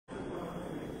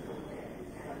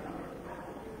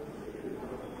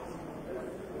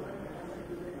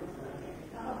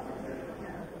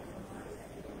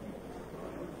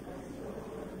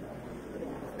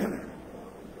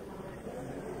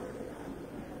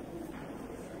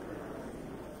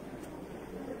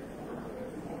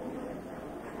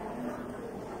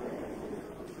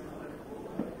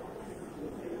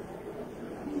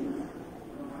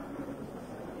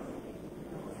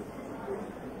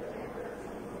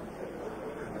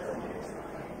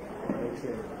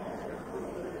Appreciate it.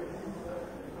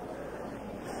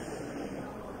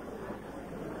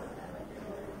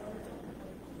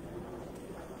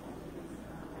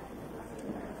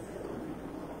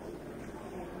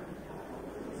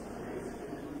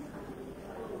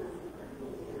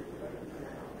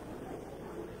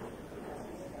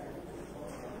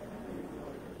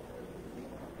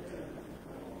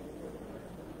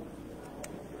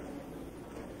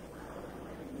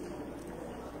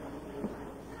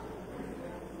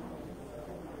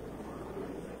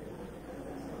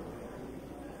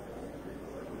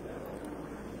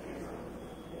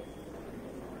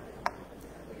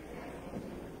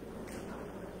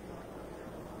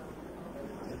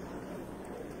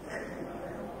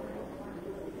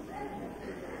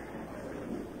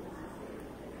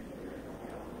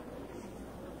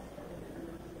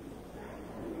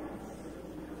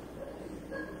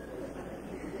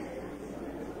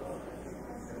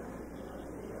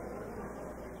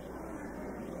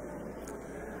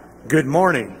 Good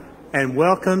morning and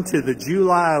welcome to the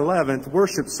July 11th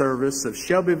worship service of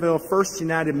Shelbyville First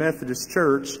United Methodist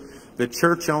Church, the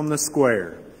Church on the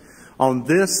Square. On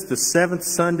this, the seventh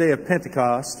Sunday of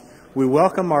Pentecost, we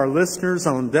welcome our listeners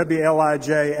on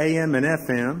WLIJ AM and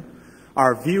FM,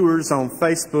 our viewers on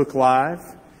Facebook Live,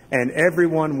 and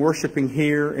everyone worshiping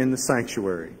here in the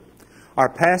sanctuary. Our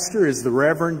pastor is the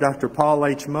Reverend Dr. Paul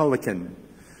H. Mulliken.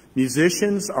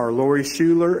 Musicians are Lori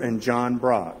Schuler and John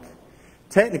Brock.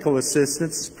 Technical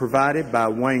assistance provided by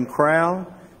Wayne Crowell,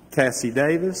 Cassie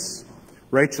Davis,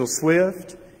 Rachel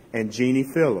Swift, and Jeannie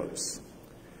Phillips.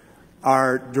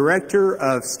 Our Director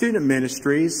of Student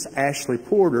Ministries, Ashley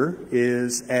Porter,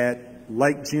 is at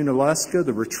Lake Junaluska,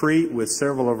 the retreat, with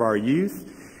several of our youth.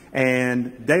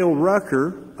 And Dale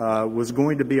Rucker was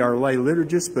going to be our lay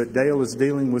liturgist, but Dale is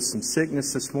dealing with some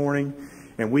sickness this morning.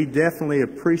 And we definitely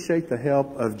appreciate the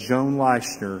help of Joan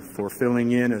Leishner for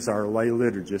filling in as our lay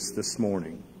liturgist this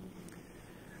morning.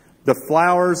 The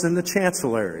flowers in the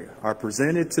chancel area are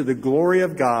presented to the glory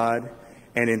of God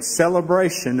and in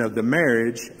celebration of the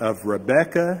marriage of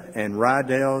Rebecca and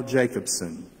Rydell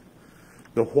Jacobson.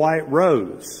 The white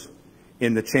rose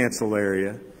in the chancel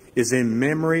area is in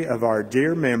memory of our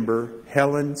dear member,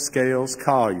 Helen Scales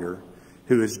Collier,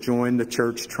 who has joined the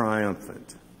Church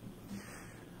Triumphant.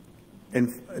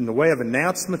 In the way of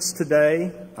announcements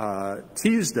today,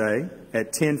 Tuesday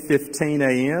at 10:15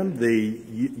 a.m., the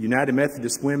United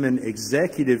Methodist Women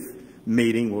Executive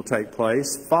Meeting will take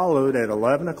place, followed at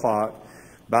 11 o'clock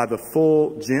by the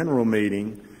full general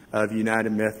meeting of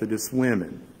United Methodist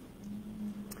Women.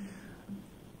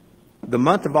 The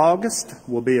month of August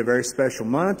will be a very special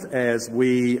month as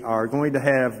we are going to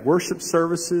have worship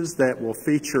services that will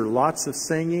feature lots of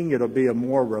singing. It'll be a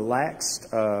more relaxed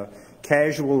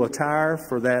casual attire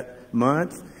for that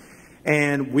month.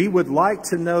 And we would like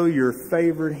to know your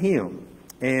favorite hymn.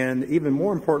 And even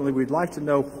more importantly, we'd like to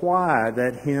know why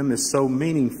that hymn is so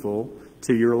meaningful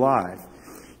to your life.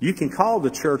 You can call the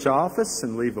church office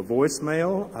and leave a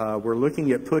voicemail. We're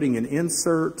looking at putting an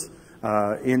insert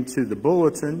into the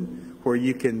bulletin where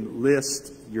you can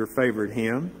list your favorite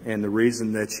hymn and the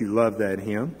reason that you love that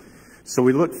hymn. So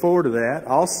we look forward to that.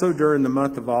 Also, during the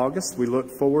month of August, we look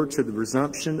forward to the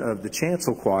resumption of the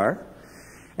chancel choir.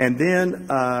 And then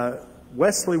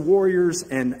Wesley Warriors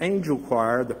and Angel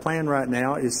Choir, the plan right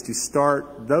now is to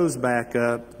start those back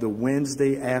up the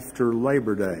Wednesday after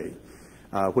Labor Day,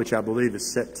 which I believe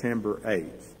is September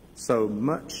 8th. So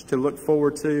much to look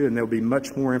forward to, and there'll be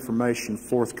much more information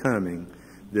forthcoming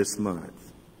this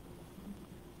month.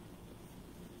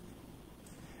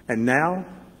 And now,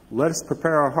 let us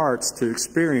prepare our hearts to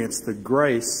experience the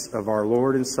grace of our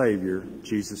Lord and Savior,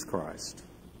 Jesus Christ.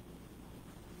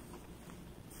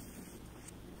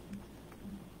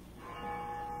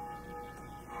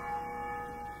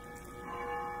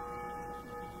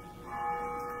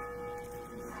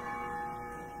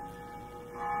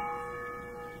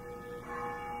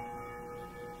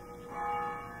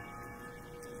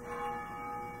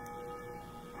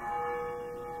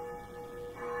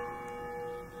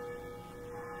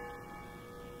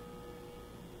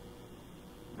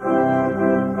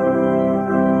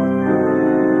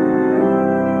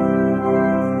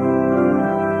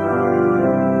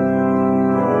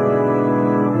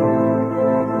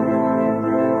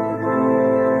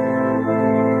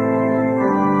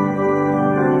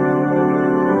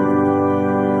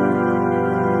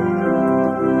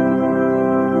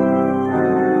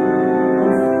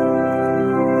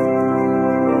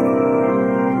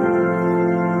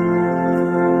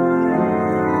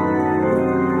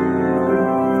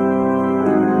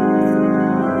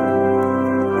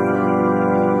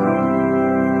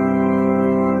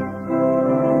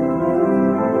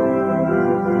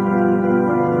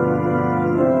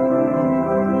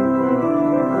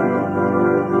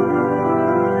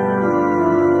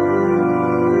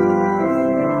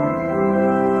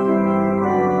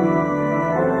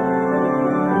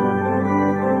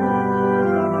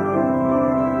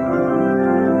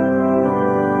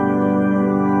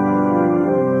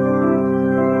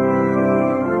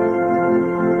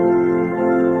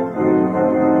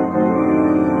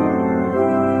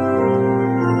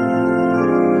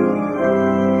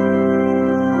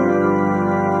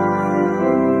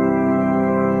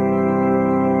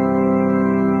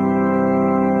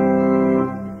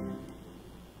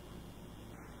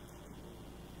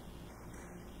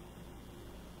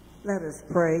 Let us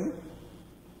pray.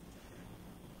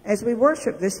 As we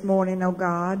worship this morning, O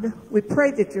God, we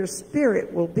pray that your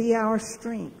Spirit will be our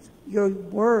strength, your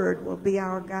word will be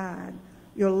our guide,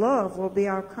 your love will be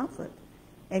our comfort,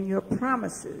 and your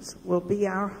promises will be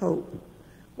our hope.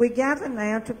 We gather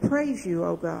now to praise you,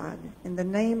 O God, in the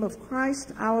name of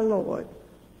Christ our Lord.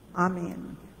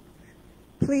 Amen.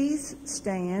 Please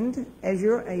stand as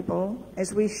you're able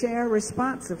as we share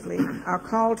responsively our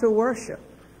call to worship,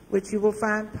 which you will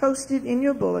find posted in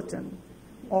your bulletin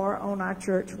or on our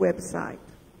church website.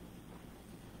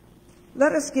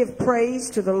 Let us give praise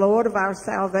to the Lord of our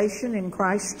salvation in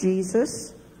Christ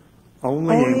Jesus.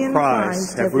 Only in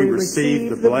Christ have we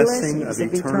received the blessing of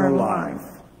eternal life.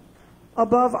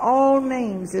 Above all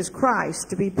names is Christ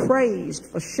to be praised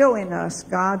for showing us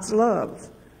God's love.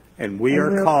 And we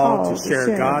are called to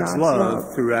share God's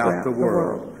love throughout the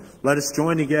world. Let us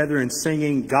join together in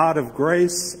singing God of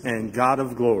Grace and God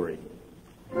of Glory.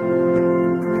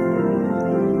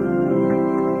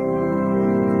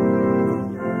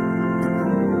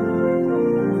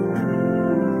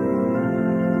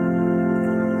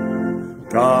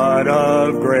 God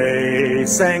of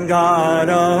grace and God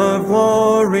of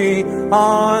glory,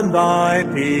 on thy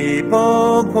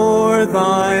people pour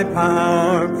thy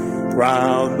power.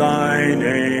 Crown thine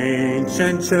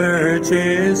ancient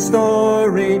church's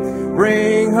story,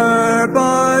 bring her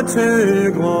bud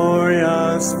to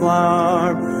glorious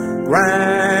flower.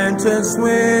 Grant us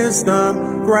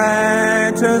wisdom,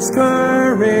 grant us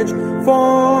courage,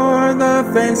 for the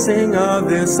facing of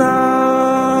this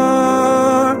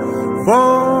hour,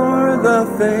 for the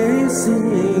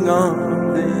facing of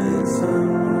this hour.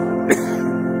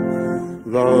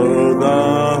 Though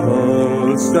the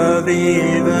host of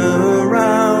evil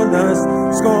around us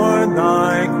scorn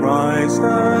thy Christ,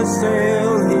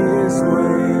 assail his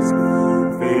ways,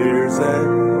 fears that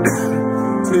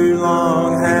too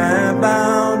long have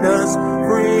bound us,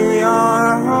 free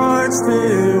our hearts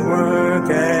to work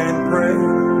and pray.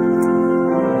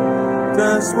 Grant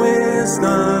us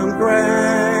wisdom,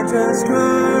 grant us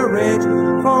courage,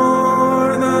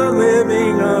 for the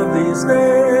living of these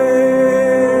days,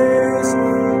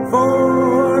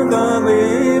 for the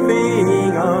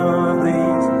living of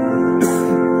these.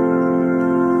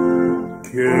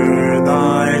 Cure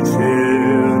thy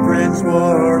children's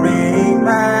warring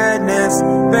madness,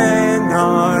 bend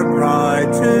our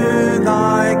pride to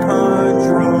thy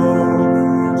control,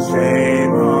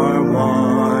 shame our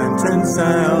wanton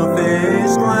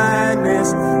selfish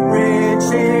gladness,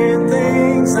 rich in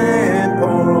things and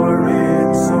poor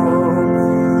in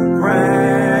soul.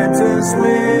 Grant us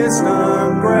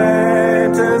wisdom,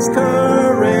 grant us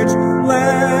courage,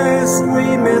 lest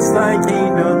we miss thy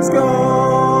kingdom's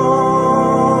goal,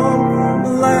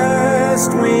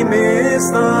 lest we miss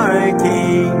thy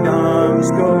kingdom's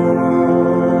goal.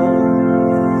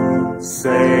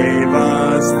 Save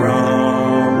us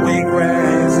from weak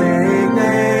resignation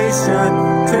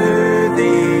to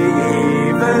the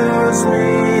evils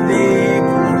we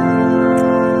declare.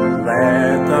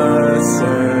 Let the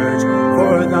search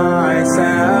for thy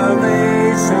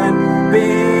salvation be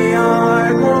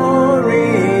our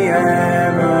glory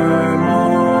evermore.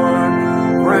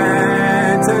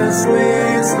 Grant us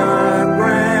wisdom,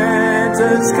 grant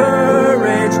us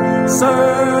courage,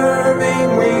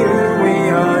 serving we who we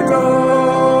adore,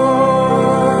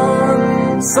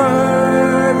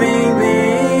 serving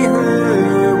thee who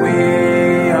we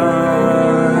adore.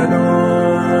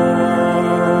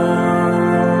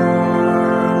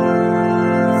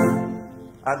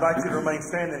 I'd like you to remain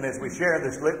standing as we share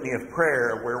this litany of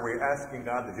prayer, where we're asking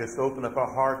God to just open up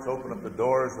our hearts, open up the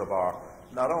doors of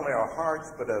not only our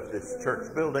hearts, but of this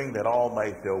church building, that all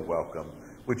may feel welcome.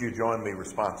 Would you join me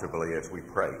responsibly as we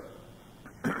pray?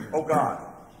 Oh God,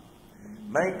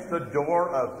 make the door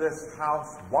of this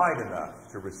house wide enough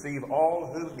to receive all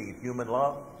who need human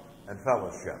love and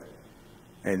fellowship,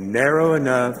 and narrow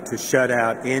enough to shut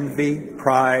out envy,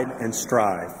 pride, and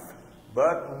strife,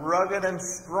 but rugged and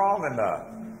strong enough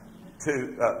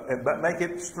to, but make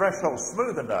its threshold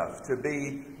smooth enough to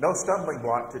be no stumbling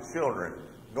block to children,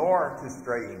 nor to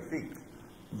straying feet,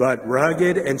 but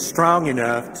rugged and strong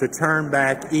enough to turn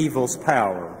back evil's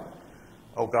power.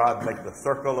 Oh God, make the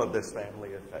circle of this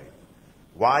family of faith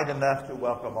wide enough to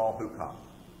welcome all who come,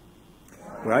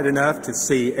 wide enough to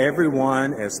see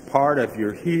everyone as part of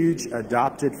your huge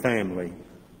adopted family.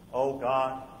 Oh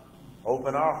God,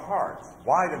 open our hearts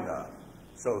wide enough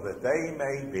so that they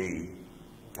may be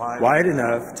wide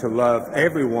enough to love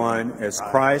everyone as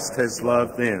Christ has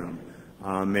loved them.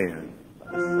 Amen.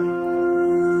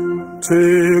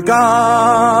 To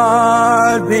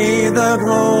God be the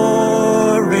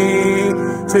glory,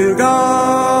 to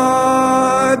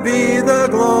God be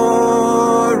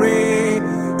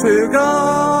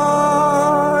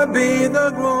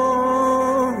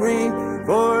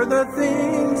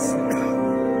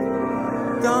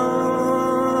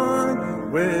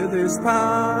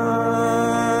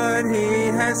power He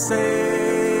has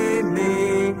saved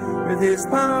me. With His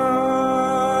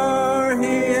power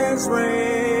He has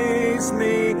raised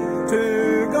me.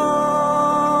 To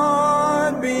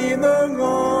God be the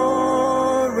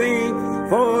glory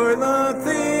for the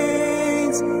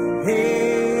things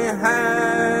He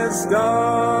has done.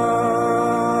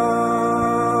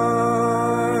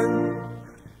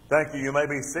 Thank you. You may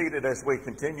be seated as we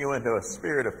continue into a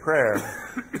spirit of prayer.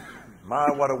 My,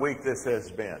 what a week this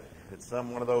has been. It's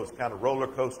one of those kind of roller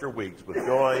coaster weeks with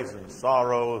joys and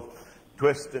sorrows,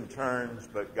 twists and turns,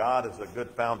 but God is a good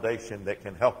foundation that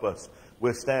can help us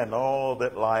withstand all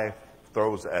that life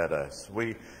throws at us.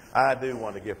 I do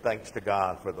want to give thanks to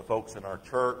God for the folks in our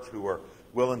church who are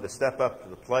willing to step up to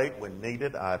the plate when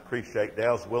needed. I appreciate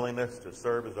Dale's willingness to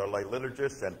serve as our lay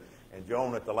liturgist and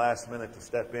Joan at the last minute to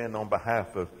step in on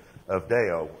behalf of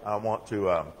Dale. I want to,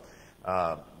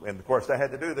 and of course I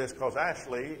had to do this because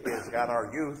Ashley has got our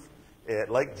youth at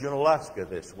Lake Junaluska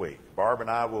this week. Barb and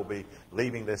I will be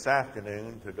leaving this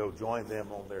afternoon to go join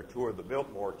them on their tour of the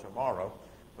Biltmore tomorrow.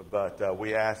 But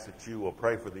we ask that you will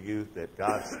pray for the youth, that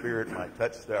God's Spirit might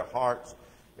touch their hearts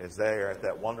as they are at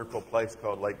that wonderful place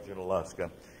called Lake Junaluska.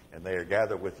 And they are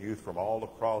gathered with youth from all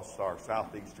across our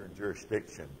southeastern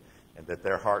jurisdiction, and that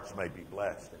their hearts may be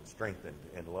blessed and strengthened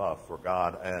in love for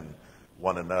God and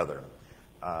one another.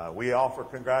 We offer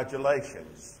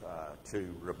congratulations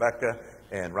to Rebecca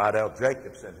and Rydell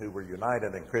Jacobson, who were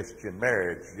united in Christian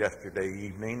marriage yesterday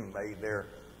evening. May their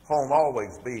home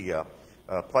always be a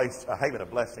place, a haven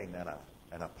of blessing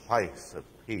and a place of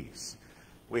peace.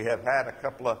 We have had a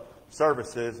couple of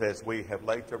services as we have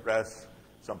laid to rest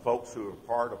some folks who are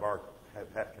part of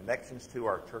have had connections to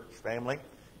our church family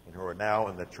and who are now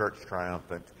in the church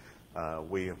triumphant.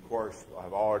 We, of course,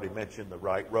 I've already mentioned the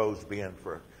right rose being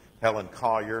for Helen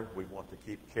Collier. We want to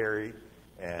keep Carrie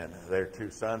and their two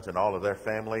sons and all of their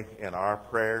family in our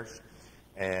prayers.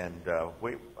 And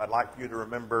I'd like for you to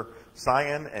remember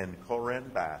Cyan and Corinne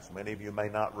Bass. Many of you may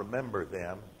not remember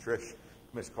them.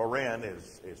 Miss Corinne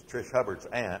is Trish Hubbard's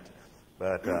aunt,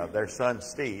 but their son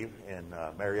Steve in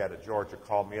Marietta, Georgia,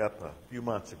 called me up a few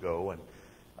months ago, and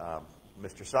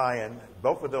Mr. Cyan,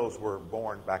 both of those were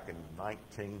born back in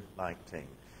 1919.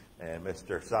 And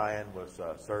Mr. Cyan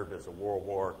served as a World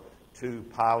War II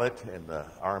pilot in the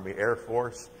Army Air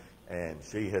Force, and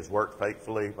she has worked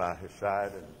faithfully by his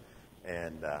side.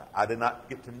 And I did not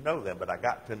get to know them, but I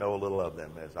got to know a little of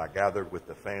them as I gathered with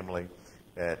the family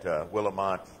at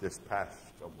Willamont this past,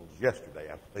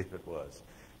 yesterday, I believe it was.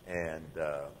 And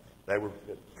they were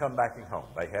come back home.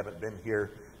 They haven't been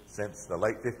here since the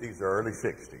late 50s or early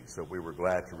 60s, so we were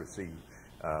glad to receive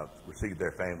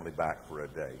their family back for a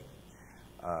day.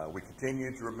 We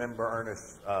continue to remember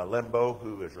Ernest Limbo,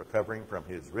 who is recovering from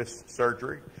his wrist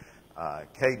surgery.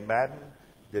 Kate Madden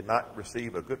did not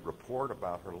receive a good report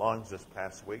about her lungs this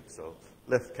past week, so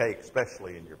lift Kate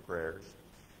especially in your prayers.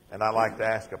 And I'd like to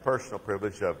ask a personal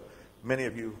privilege of many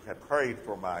of you have prayed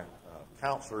for my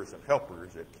counselors and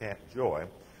helpers at Camp Joy.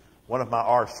 One of my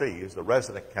RCs, the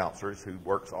resident counselors who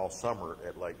works all summer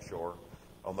at Lakeshore,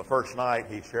 on the first night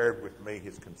he shared with me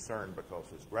his concern because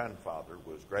his grandfather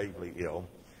was gravely ill.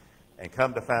 And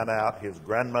come to find out, his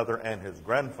grandmother and his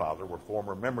grandfather were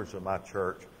former members of my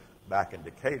church back in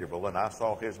Decaturville, and I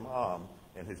saw his mom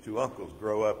and his two uncles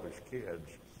grow up as kids.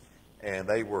 And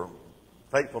they were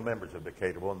faithful members of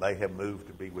Decaturville, and they have moved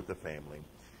to be with the family.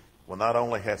 Well, not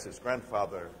only has his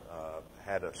grandfather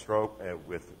had a stroke,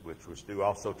 which was due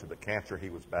also to the cancer he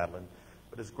was battling,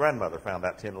 but his grandmother found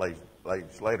out 10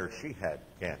 days later she had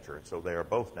cancer, and so they are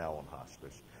both now on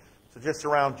hospice. So just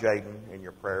surround Jaden in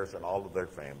your prayers and all of their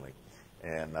family,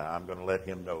 and I'm going to let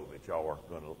him know that y'all are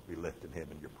going to be lifting him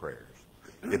in your prayers.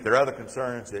 If there are other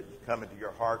concerns that come into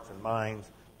your hearts and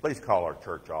minds, please call our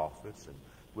church office, and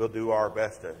we'll do our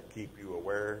best to keep you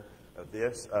aware of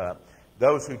this.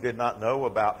 Those who did not know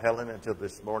about Helen until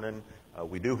this morning,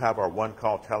 we do have our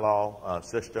one-call tell-all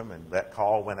system, and that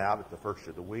call went out at the first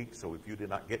of the week. So if you did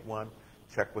not get one,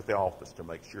 check with the office to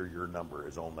make sure your number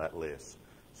is on that list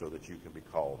so that you can be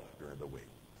called during the week.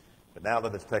 But now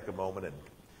let us take a moment and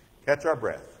catch our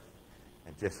breath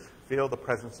and just feel the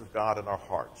presence of God in our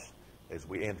hearts as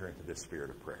we enter into this spirit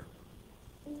of prayer.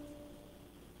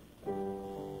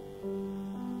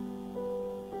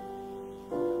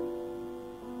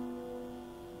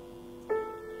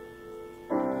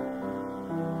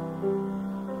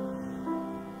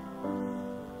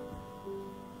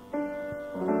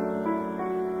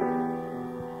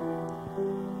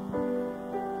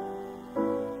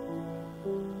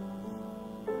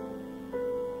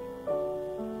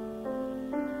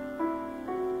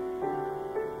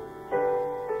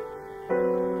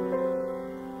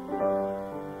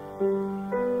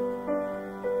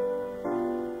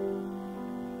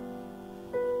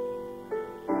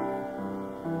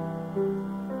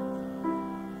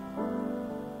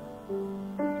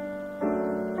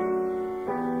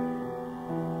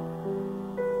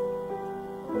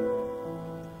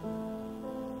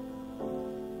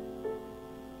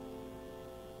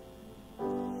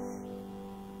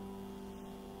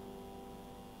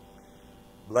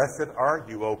 Blessed are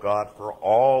you, O God, for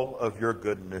all of your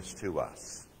goodness to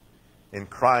us. In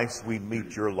Christ we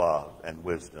meet your love and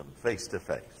wisdom face to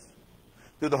face.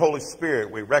 Through the Holy Spirit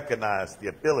we recognize the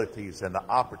abilities and the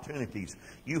opportunities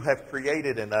you have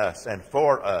created in us and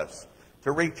for us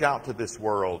to reach out to this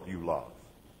world you love.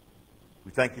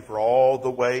 We thank you for all the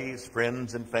ways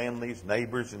friends and families,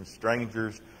 neighbors and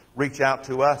strangers reach out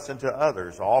to us and to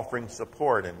others, offering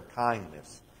support and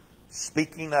kindness,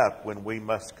 speaking up when we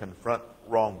must confront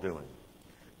wrongdoing,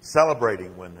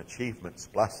 celebrating when achievements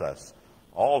bless us,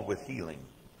 all with healing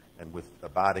and with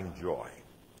abiding joy.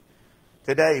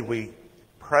 Today we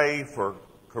pray for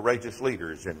courageous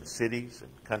leaders in cities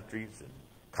and countries and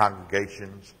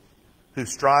congregations who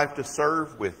strive to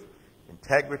serve with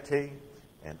integrity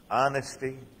and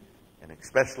honesty and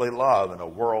especially love in a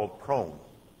world prone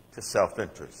to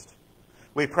self-interest.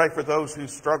 We pray for those who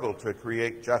struggle to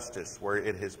create justice where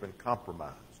it has been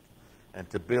compromised and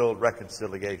to build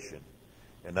reconciliation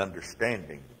and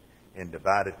understanding in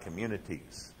divided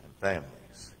communities and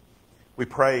families. We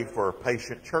pray for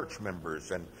patient church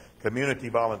members and community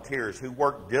volunteers who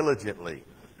work diligently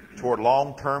toward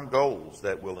long-term goals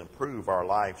that will improve our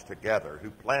lives together, who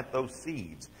plant those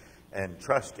seeds and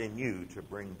trust in you to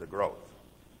bring the growth.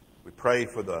 We pray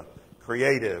for the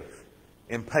creative,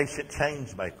 impatient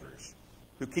change makers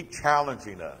who keep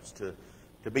challenging us to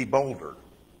be bolder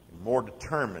and more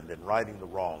determined in righting the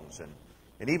wrongs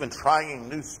and even trying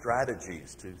new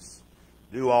strategies to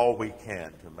do all we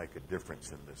can to make a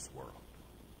difference in this world.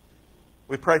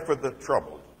 We pray for the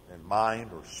troubled in mind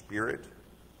or spirit,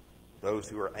 those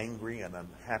who are angry and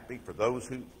unhappy, for those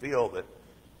who feel that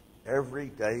every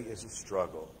day is a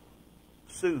struggle.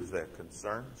 Soothe their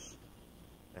concerns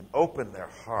and open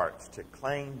their hearts to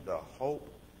claim the hope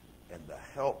and the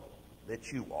help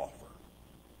that you offer.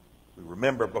 We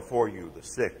remember before you the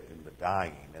sick and the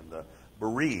dying and the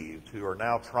bereaved who are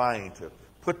now trying to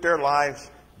put their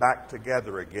lives back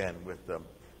together again with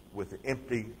the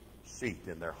empty seat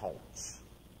in their homes.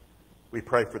 We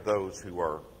pray for those who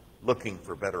are looking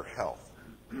for better health,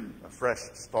 a fresh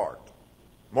start,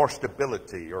 more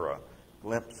stability, or a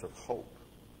glimpse of hope.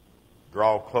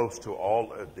 Draw close to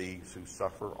all of these who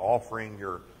suffer, offering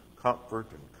your comfort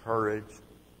and courage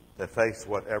to face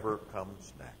whatever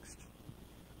comes next.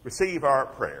 Receive our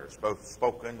prayers, both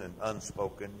spoken and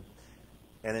unspoken,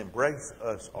 and embrace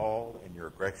us all in your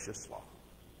gracious love.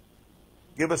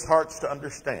 Give us hearts to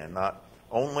understand not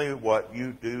only what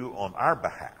you do on our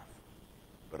behalf,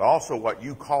 but also what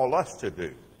you call us to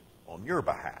do on your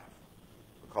behalf,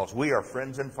 because we are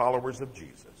friends and followers of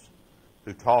Jesus,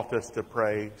 who taught us to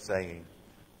pray, saying,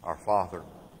 Our Father,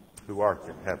 who art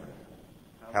in heaven,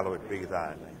 hallowed be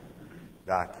thy name.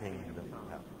 Thy kingdom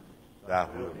come, thy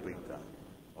will be done,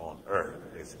 on earth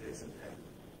as it is in heaven.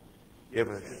 Give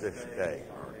us this day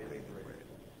our daily bread,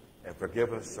 and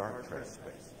forgive us our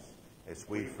trespasses, as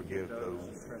we forgive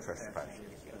those who trespass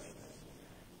against us.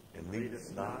 And lead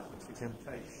us not into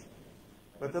temptation,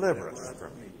 but deliver us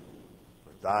from evil.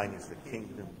 For thine is the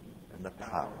kingdom, and the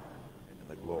power, and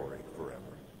the glory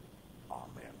forever.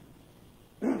 Amen.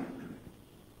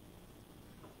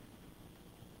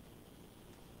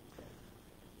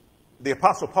 The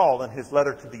Apostle Paul, in his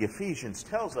letter to the Ephesians,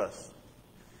 tells us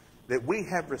that we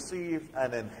have received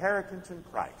an inheritance in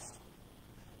Christ.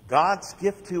 God's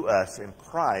gift to us in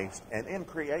Christ and in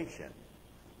creation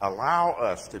allow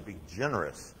us to be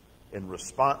generous in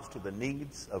response to the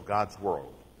needs of God's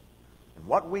world. And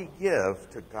what we give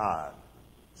to God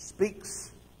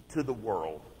speaks to the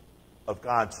world of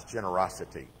God's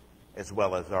generosity as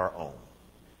well as our own.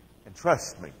 And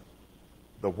trust me,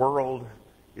 the world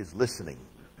is listening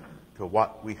to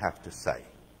what we have to say.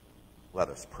 Let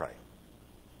us pray.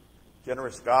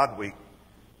 Generous God, we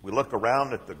look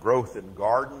around at the growth in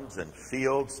gardens and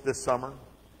fields this summer,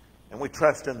 and we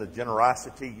trust in the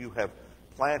generosity you have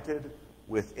planted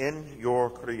within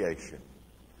your creation.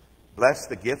 Bless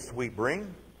the gifts we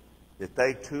bring, that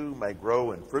they too may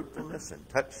grow in fruitfulness and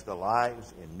touch the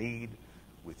lives in need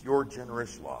with your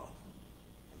generous love.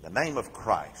 In the name of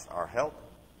Christ, our help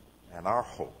and our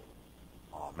hope.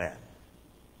 Amen.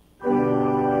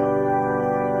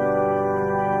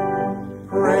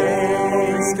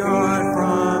 Praise God,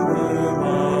 from whom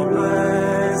all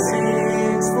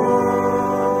blessings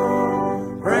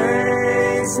flow.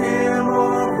 Praise him,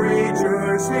 all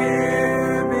creatures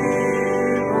here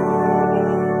below.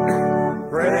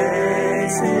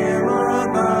 Praise him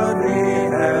above the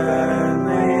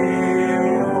heavenly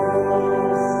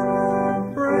hosts.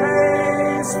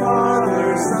 Praise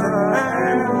Father, Son,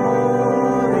 and Holy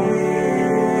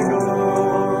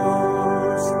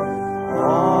Ghost.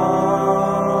 Amen.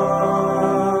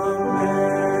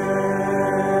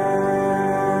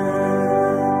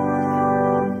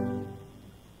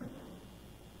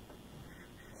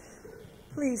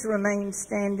 Please remain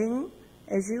standing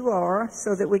as you are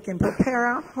so that we can prepare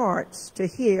our hearts to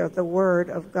hear the word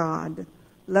of God.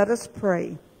 Let us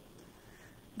pray.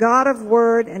 God of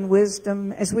word and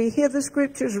wisdom, as we hear the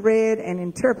scriptures read and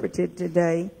interpreted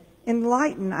today,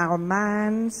 enlighten our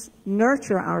minds,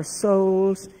 nurture our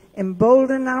souls,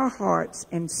 embolden our hearts,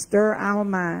 and stir our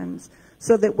minds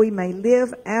so that we may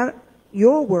live out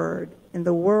your word in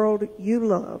the world you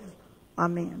love.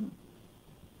 Amen.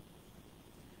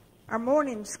 Our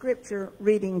morning scripture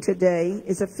reading today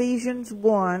is Ephesians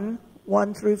 1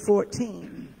 through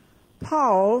 14.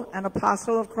 Paul, an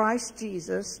apostle of Christ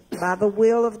Jesus, by the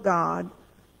will of God,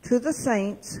 to the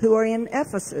saints who are in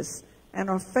Ephesus and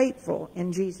are faithful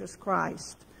in Jesus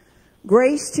Christ.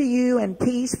 Grace to you and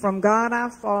peace from God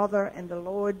our Father and the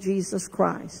Lord Jesus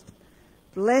Christ.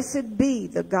 Blessed be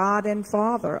the God and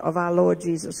Father of our Lord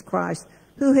Jesus Christ,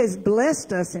 who has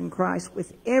blessed us in Christ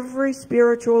with every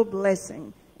spiritual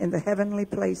blessing in the heavenly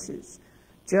places,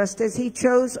 just as he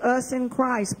chose us in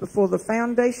Christ before the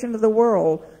foundation of the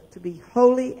world to be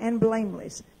holy and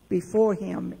blameless before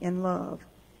him in love.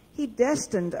 He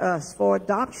destined us for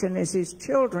adoption as his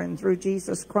children through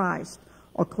Jesus Christ,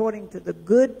 according to the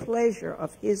good pleasure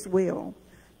of his will,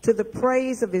 to the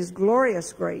praise of his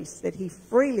glorious grace that he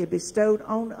freely bestowed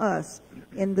on us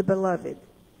in the beloved.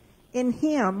 In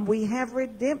him we have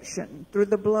redemption through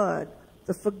the blood,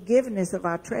 the forgiveness of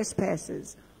our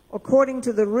trespasses, according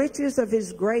to the riches of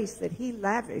his grace that he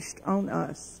lavished on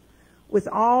us. With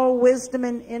all wisdom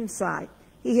and insight,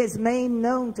 he has made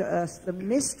known to us the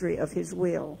mystery of his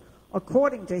will,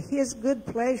 according to his good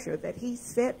pleasure that he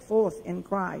set forth in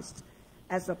Christ,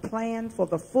 as a plan for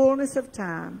the fullness of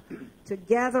time, to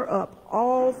gather up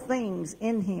all things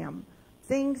in him,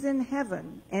 things in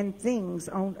heaven and things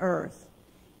on earth.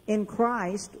 In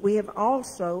Christ we have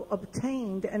also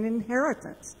obtained an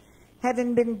inheritance,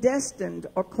 having been destined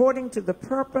according to the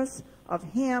purpose of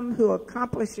him who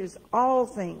accomplishes all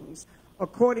things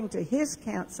according to his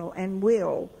counsel and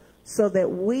will, so that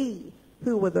we,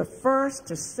 who were the first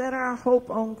to set our hope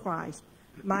on Christ,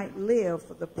 might live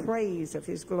for the praise of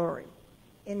his glory.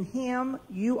 In him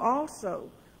you also,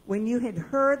 when you had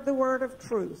heard the word of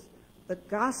truth, the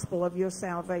gospel of your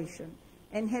salvation,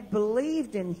 and had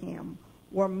believed in him,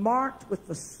 were marked with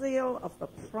the seal of the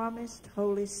promised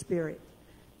Holy Spirit.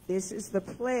 This is the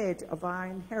pledge of our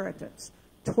inheritance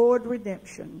toward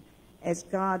redemption as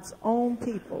God's own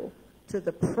people, to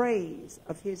the praise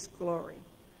of his glory.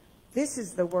 This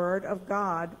is the word of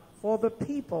God for the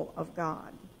people of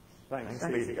God. Thanks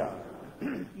be to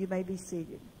God. You may be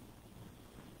seated.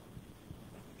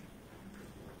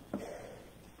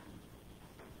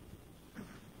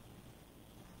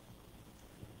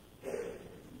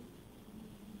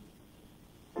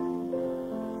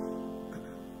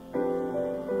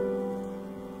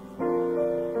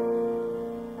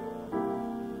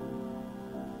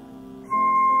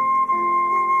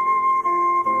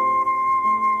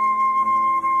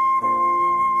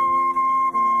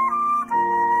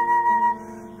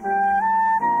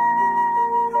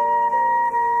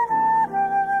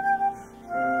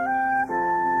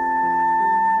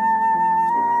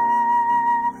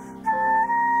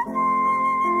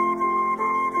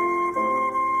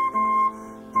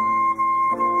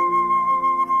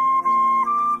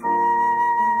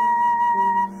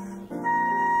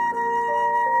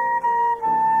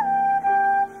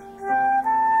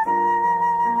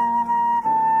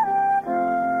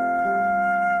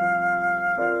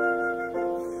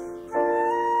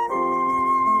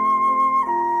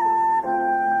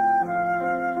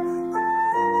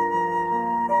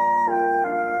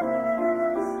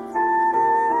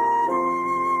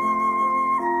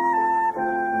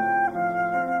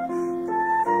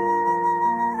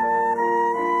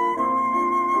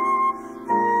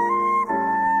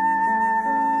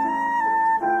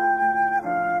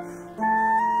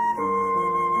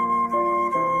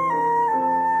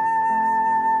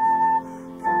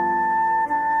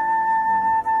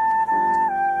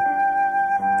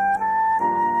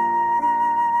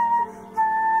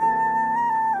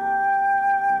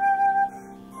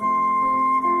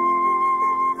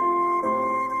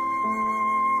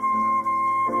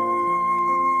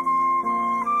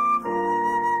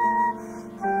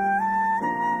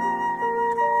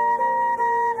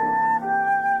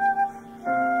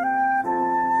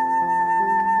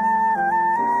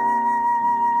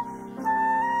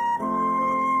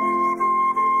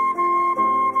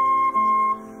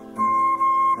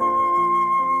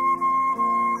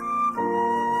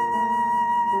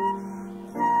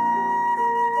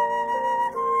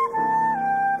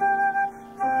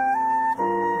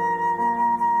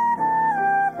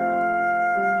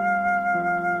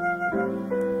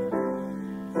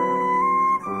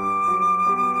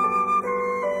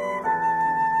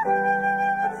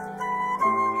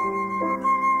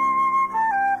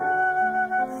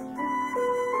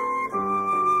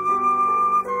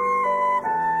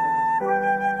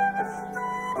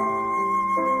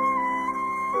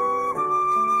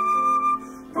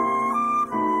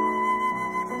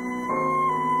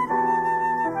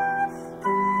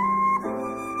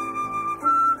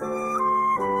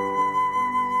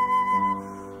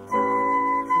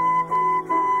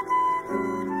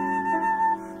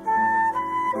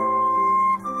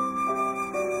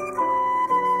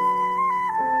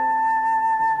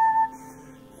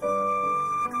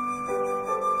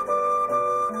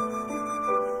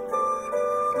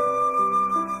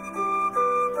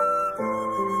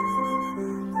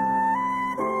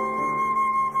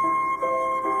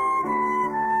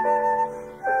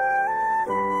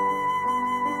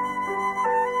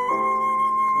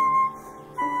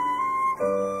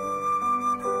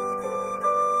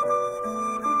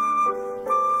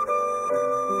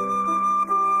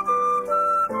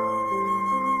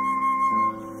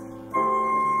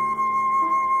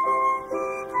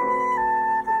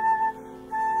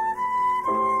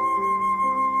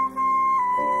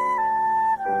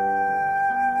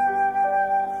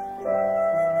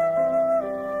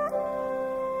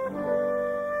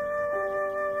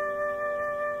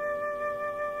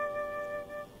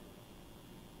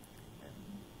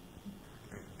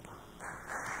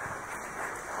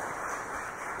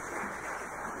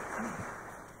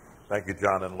 Thank you,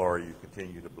 John and Laura. You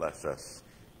continue to bless us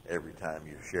every time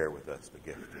you share with us the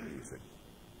gift of music.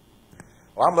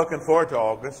 Well, I'm looking forward to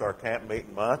August, our camp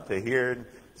meeting month, to hear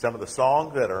some of the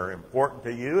songs that are important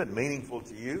to you and meaningful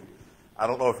to you. I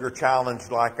don't know if you're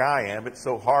challenged like I am. It's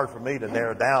so hard for me to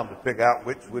narrow down to pick out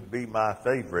which would be my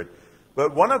favorite.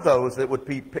 But one of those that would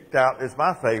be picked out as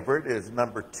my favorite is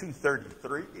number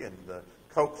 233 in the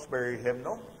Cokesbury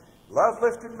hymnal, Love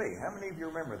Lifted Me. How many of you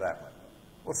remember that one?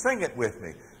 Well, sing it with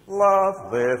me.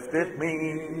 Love lifted me,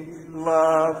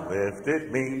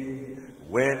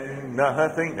 when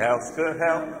nothing else could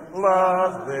help.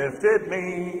 Love lifted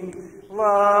me,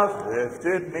 love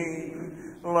lifted me,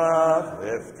 love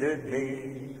lifted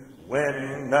me,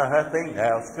 when nothing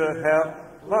else could help.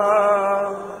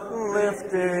 Love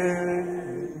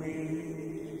lifted me.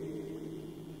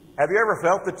 Have you ever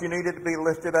felt that you needed to be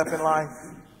lifted up in life?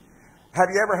 Have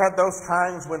you ever had those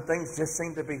times when things just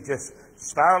seemed to be just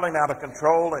spiraling out of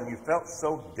control and you felt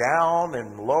so down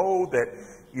and low that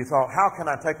you thought, how can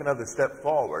I take another step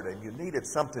forward? And you needed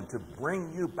something to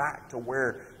bring you back to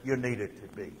where you needed to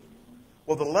be.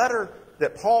 Well, the letter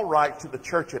that Paul writes to the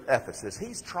church at Ephesus,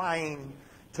 he's trying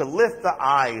to lift the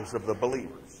eyes of the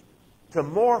believers to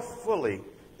more fully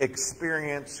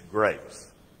experience grace.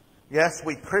 Yes,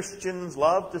 we Christians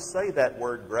love to say that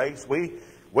word grace. We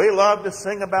love to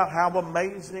sing about how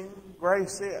amazing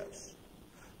grace is.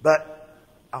 But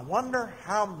I wonder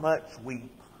how much we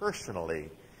personally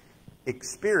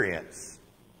experience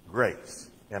grace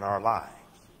in our lives.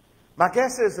 My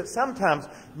guess is that sometimes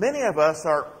many of us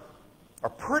are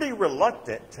pretty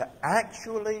reluctant to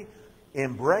actually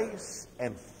embrace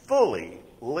and fully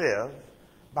live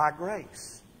by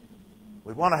grace.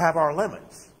 We want to have our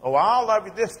limits. Oh, I'll love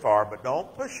you this far, but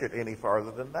don't push it any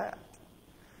farther than that.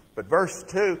 But verse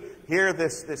 2, here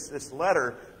this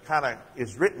letter kind of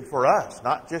is written for us,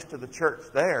 not just to the church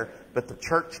there, but the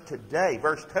church today.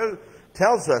 Verse 2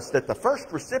 tells us that the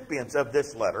first recipients of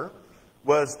this letter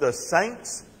was the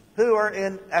saints who are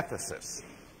in Ephesus.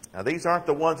 Now, these aren't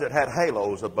the ones that had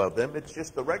halos above them. It's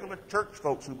just the regular church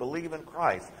folks who believe in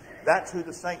Christ. That's who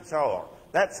the saints are.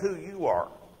 That's who you are.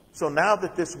 So now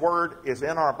that this word is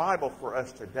in our Bible for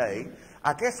us today,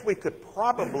 I guess we could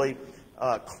probably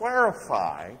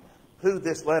clarify who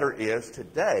this letter is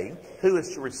today, who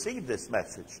is to receive this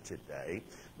message today.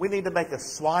 We need to make a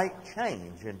slight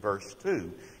change in verse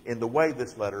 2 in the way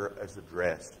this letter is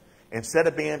addressed. Instead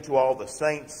of being to all the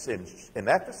saints in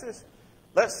Ephesus,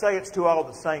 let's say it's to all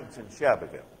the saints in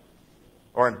Shelbyville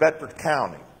or in Bedford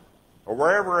County or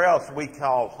wherever else we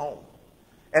call home.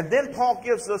 And then Paul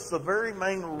gives us the very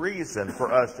main reason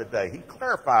for us today. He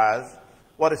clarifies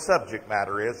what his subject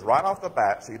matter is right off the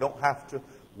bat so you don't have to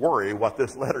worry what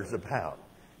this letter's about.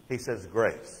 He says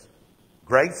grace.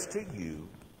 Grace to you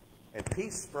and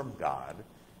peace from God,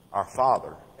 our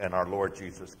Father, and our Lord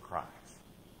Jesus Christ.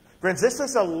 Friends, this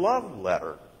is a love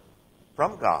letter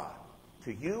from God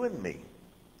to you and me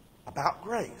about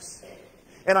grace.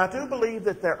 And I do believe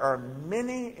that there are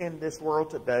many in this world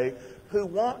today who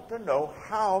want to know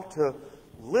how to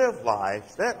live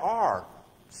lives that are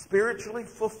spiritually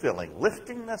fulfilling,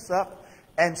 lifting us up,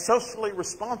 and socially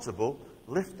responsible,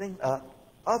 lifting up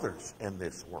others in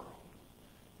this world.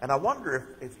 And I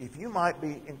wonder if you might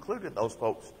be included in those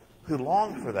folks who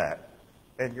long for that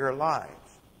in your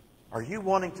lives. Are you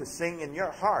wanting to sing in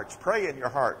your hearts, pray in your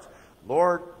hearts,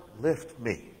 Lord, lift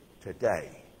me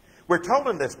today? We're told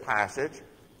in this passage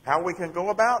how we can go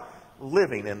about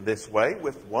living in this way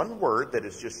with one word that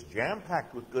is just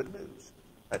jam-packed with good news.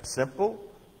 That simple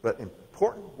but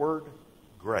important word,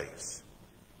 grace.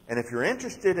 And if you're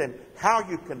interested in how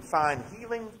you can find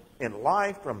healing in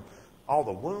life from all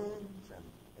the wounds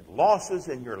and losses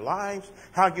in your lives,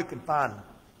 how you can find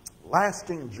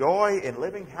lasting joy in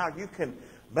living, how you can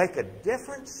make a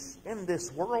difference in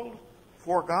this world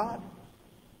for God,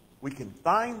 we can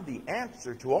find the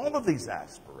answer to all of these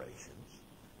aspirations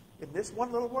in this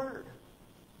one little word,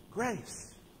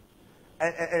 grace.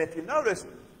 And if you notice,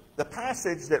 the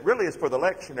passage that really is for the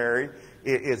lectionary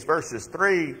is verses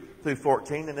 3 through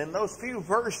 14. And in those few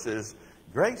verses,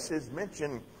 grace is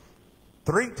mentioned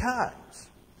 3 times.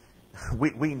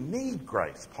 We need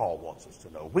grace, Paul wants us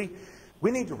to know. We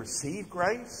need to receive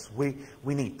grace. We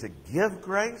need to give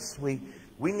grace. We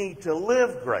need to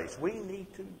live grace. We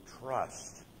need to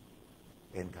trust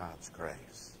in God's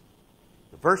grace.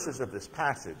 The verses of this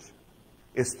passage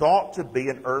is thought to be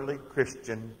an early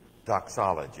Christian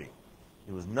doxology.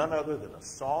 It was none other than a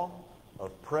song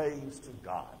of praise to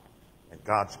God and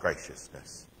God's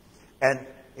graciousness. And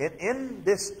in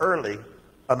this early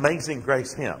Amazing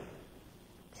Grace hymn,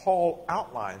 Paul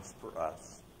outlines for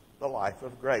us the life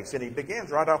of grace. And he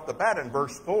begins right off the bat in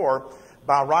verse 4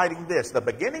 by writing this: the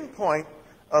beginning point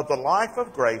of the life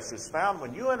of grace is found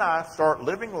when you and I start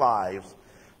living lives,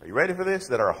 are you ready for this,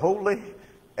 that are holy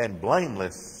and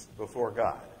blameless before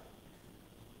God.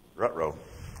 Ruh-roh.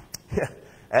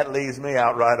 That leaves me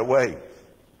out right away.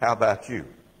 How about you?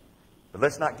 But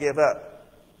let's not give up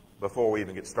before we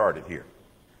even get started here.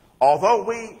 Although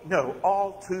we know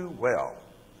all too well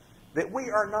that we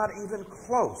are not even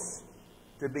close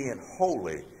to being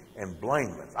holy and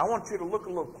blameless, I want you to look a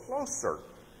little closer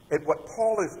at what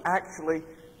Paul is actually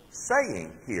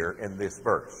saying here in this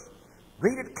verse.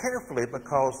 Read it carefully,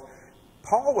 because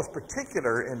Paul was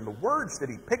particular in the words that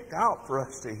he picked out for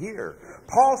us to hear.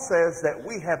 Paul says that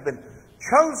we have been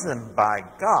chosen by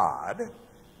God,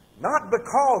 not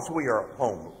because we are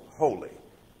holy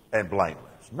and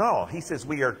blameless. No, he says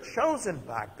we are chosen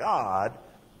by God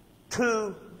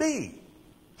to be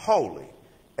holy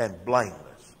and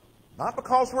blameless. Not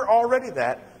because we're already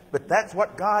that, but that's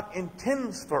what God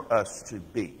intends for us to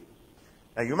be.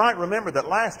 Now, you might remember that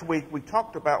last week we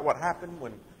talked about what happened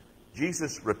when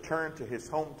Jesus returned to his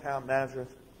hometown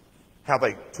Nazareth, how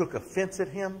they took offense at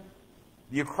him.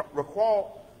 Do you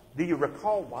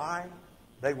recall why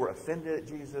they were offended at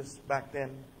Jesus back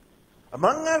then?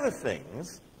 Among other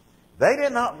things, they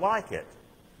did not like it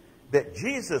that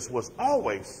Jesus was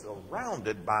always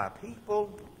surrounded by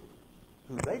people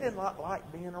who they did not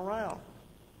like being around.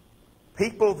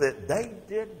 People that they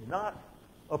did not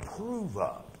approve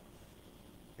of.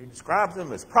 He describes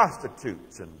them as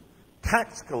prostitutes and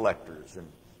tax collectors and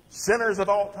sinners of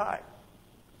all types.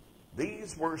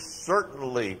 These were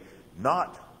certainly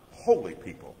not holy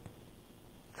people.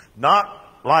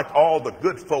 Not like all the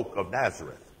good folk of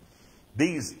Nazareth.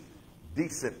 These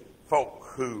decent folk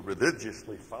who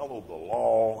religiously followed the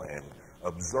law and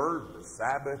observed the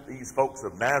Sabbath, these folks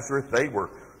of Nazareth, they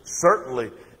were certainly,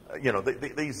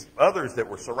 these others that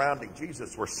were surrounding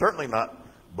Jesus were certainly not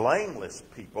blameless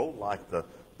people like the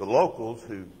locals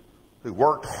who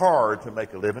worked hard to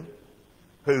make a living,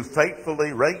 who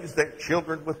faithfully raised their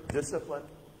children with discipline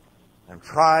and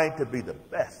tried to be the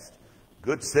best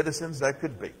good citizens they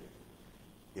could be.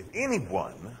 If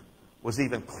anyone was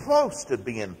even close to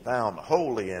being found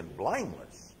holy and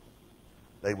blameless,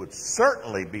 they would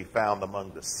certainly be found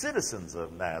among the citizens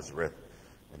of Nazareth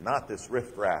and not this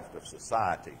riffraff of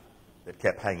society that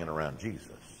kept hanging around Jesus.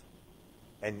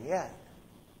 And yet,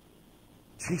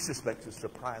 Jesus makes a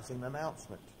surprising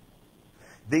announcement.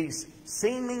 These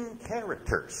seeming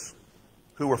characters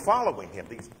who were following him,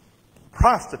 these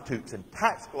prostitutes and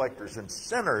tax collectors and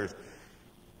sinners,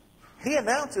 he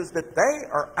announces that they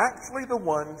are actually the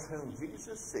ones whom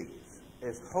Jesus sees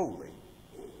as holy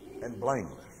and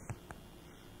blameless.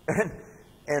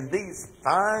 And these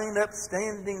fine,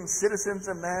 upstanding citizens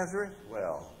of Nazareth,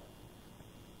 well,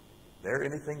 they're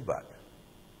anything but.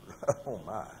 Oh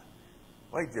my.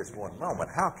 Wait just one moment.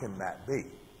 How can that be?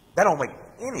 That don't make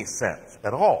any sense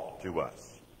at all to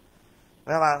us.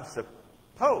 Well, I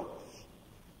suppose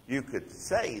you could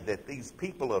say that these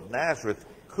people of Nazareth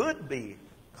could be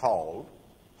called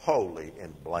holy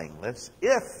and blameless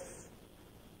if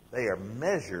they are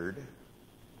measured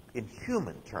in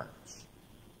human terms.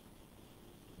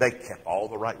 They kept all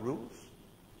the right rules.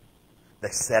 They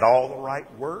said all the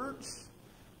right words.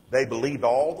 They believed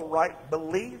all the right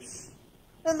beliefs.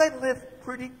 And they lived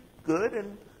pretty good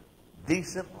and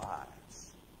decent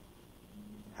lives.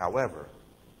 However,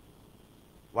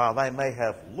 while they may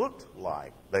have looked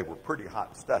like they were pretty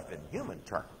hot stuff in human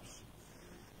terms,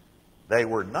 they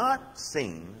were not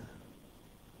seen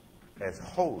as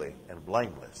holy and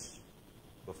blameless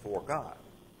before God.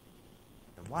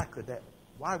 And why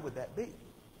would that be?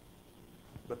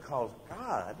 Because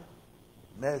God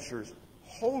measures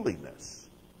holiness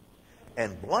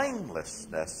and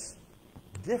blamelessness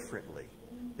differently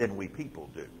than we people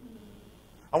do.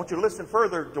 I want you to listen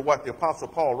further to what the Apostle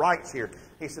Paul writes here.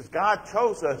 He says, God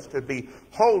chose us to be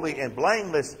holy and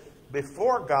blameless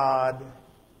before God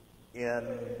in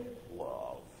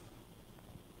love.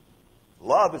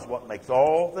 Love is what makes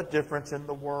all the difference in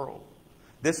the world.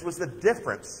 This was the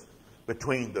difference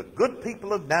between the good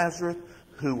people of Nazareth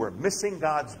who were missing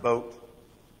God's boat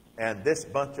and this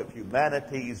bunch of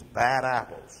humanity's bad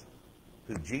apples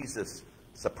who Jesus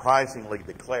surprisingly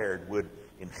declared would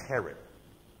inherit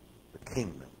the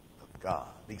kingdom of God.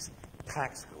 These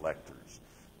tax collectors,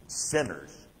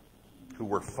 sinners who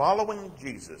were following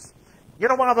Jesus. You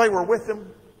know why they were with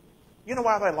him? You know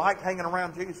why they liked hanging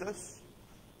around Jesus?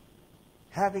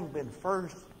 Having been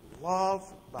first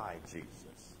loved by Jesus.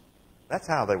 That's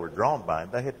how they were drawn by him.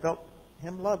 They had felt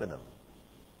him loving them.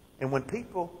 And when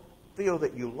people feel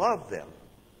that you love them,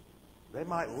 They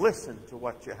might listen to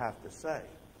what you have to say,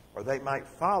 or they might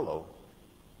follow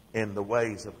in the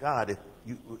ways of God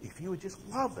if you would just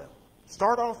love them.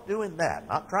 Start off doing that,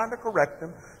 not trying to correct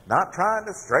them, not trying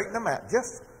to straighten them out.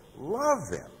 Just love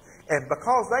them. And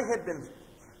because they had been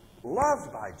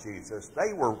loved by Jesus,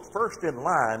 they were first in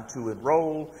line to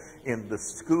enroll in the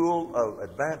School of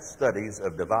Advanced Studies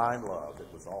of Divine Love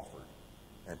that was offered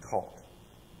and taught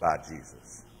by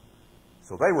Jesus.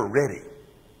 So they were ready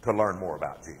to learn more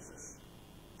about Jesus.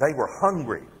 They were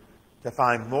hungry to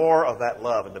find more of that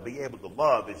love and to be able to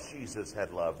love as Jesus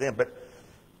had loved them. But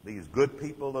these good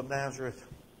people of Nazareth,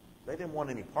 they didn't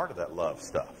want any part of that love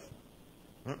stuff.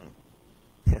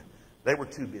 They were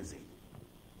too busy.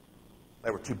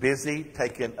 They were too busy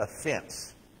taking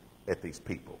offense at these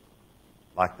people,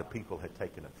 like the people had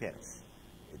taken offense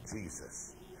at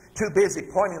Jesus. Too busy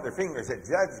pointing their fingers at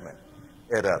judgment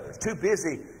at others. Too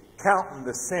busy counting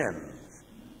the sins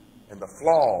and the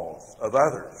flaws of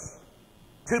others.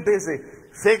 Too busy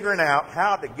figuring out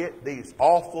how to get these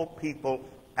awful people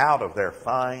out of their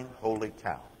fine, holy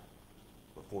town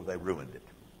before they ruined it.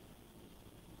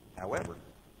 However,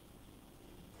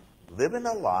 living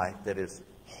a life that is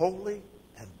holy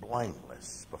and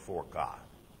blameless before God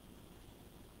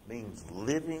means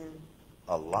living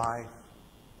a life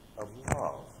of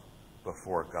love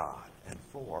before God and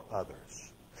for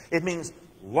others. It means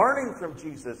learning from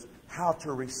Jesus how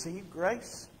to receive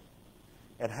grace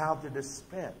and how to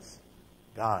dispense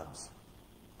God's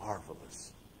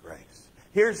marvelous grace.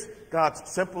 Here's God's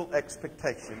simple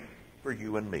expectation for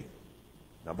you and me.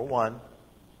 Number one,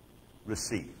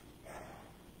 receive.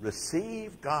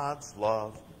 Receive God's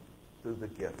love through the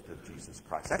gift of Jesus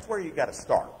Christ. That's where you got to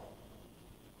start,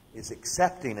 is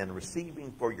accepting and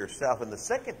receiving for yourself. And the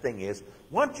second thing is,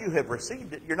 once you have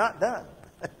received it, you're not done.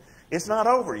 It's not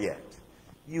over yet.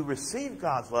 You receive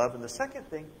God's love, and the second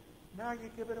thing, now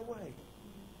you give it away.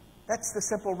 That's the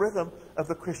simple rhythm of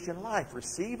the Christian life.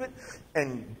 Receive it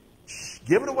and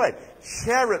give it away.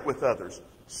 Share it with others.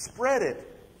 Spread it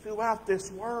throughout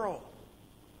this world.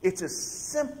 It's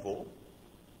as simple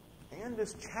and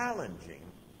as challenging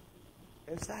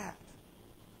as that.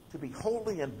 To be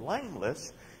holy and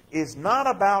blameless is not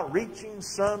about reaching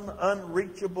some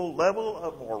unreachable level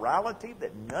of morality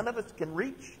that none of us can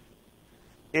reach.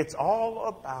 It's all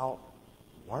about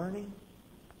learning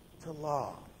to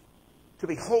love. To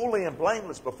be holy and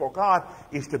blameless before God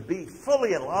is to be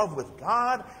fully in love with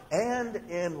God and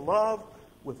in love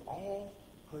with all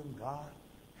whom God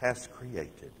has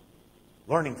created.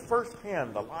 Learning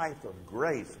firsthand the life of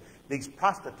grace, these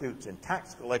prostitutes and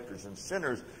tax collectors and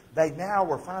sinners, they now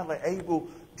were finally able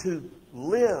to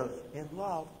live in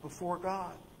love before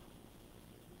God.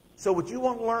 So would you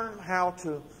want to learn how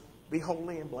to be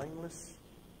holy and blameless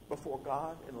before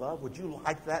God in love? Would you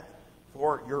like that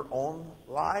for your own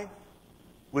life?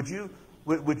 Would you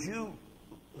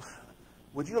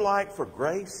like for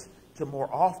grace to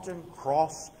more often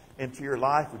cross into your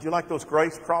life? Would you like those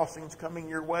grace crossings coming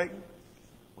your way?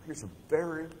 Well, here's some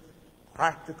very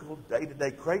practical,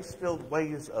 day-to-day, grace-filled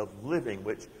ways of living,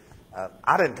 which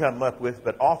I didn't come up with,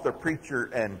 but author, preacher,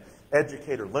 and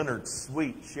educator Leonard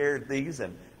Sweet shared these,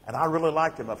 and I really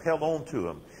liked them. I've held on to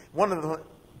them. One of the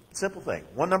simple things,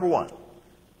 number one.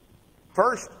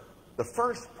 First, the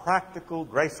first practical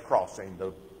grace crossing,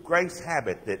 the grace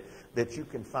habit that you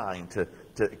can find to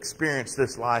experience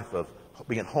this life of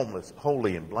being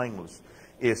holy and blameless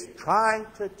is try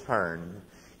to turn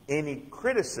any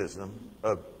criticism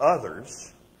of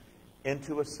others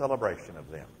into a celebration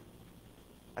of them.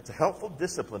 That's a helpful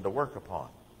discipline to work upon.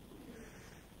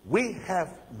 We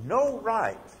have no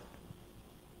right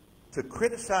to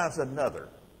criticize another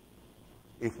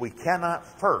if we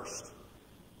cannot first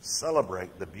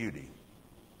celebrate the beauty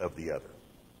of the other.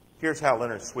 Here's how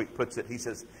Leonard Sweet puts it. He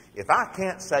says, if I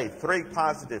can't say 3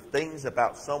 positive things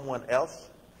about someone else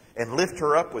and lift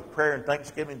her up with prayer and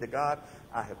thanksgiving to God,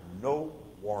 I have no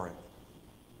warrant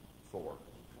for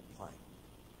complaint.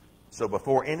 So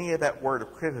before any of that word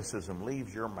of criticism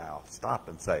leaves your mouth, stop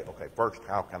and say, okay, first,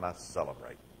 how can I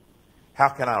celebrate? How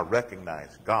can I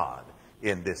recognize God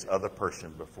in this other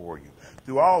person before you?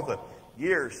 Through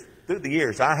the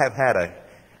years, I have had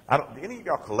do any of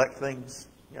y'all collect things?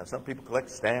 You know, some people collect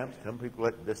stamps, some people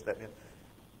collect this, that, and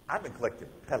I've been collecting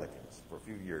pelicans for a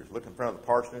few years. Look in front of the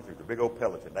parsonage, there's a big old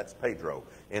pelican. That's Pedro.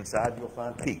 Inside you'll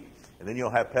find Pete. And then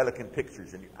you'll have pelican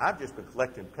pictures. And I've just been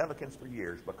collecting pelicans for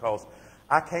years because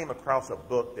I came across a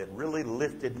book that really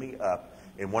lifted me up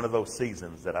in one of those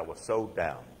seasons that I was so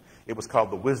down. It was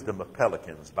called The Wisdom of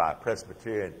Pelicans by a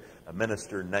Presbyterian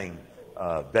minister named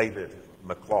David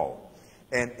McClaw.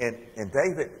 And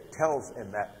David tells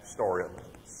in that story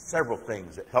several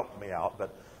things that helped me out.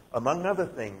 But Among other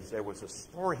things, there was a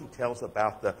story he tells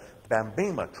about the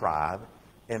Bambima tribe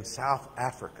in South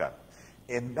Africa.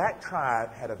 And that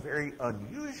tribe had a very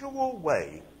unusual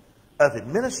way of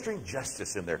administering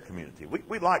justice in their community.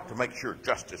 We like to make sure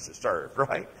justice is served,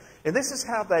 right? And this is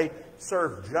how they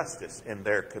serve justice in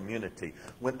their community.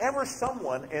 Whenever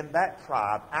someone in that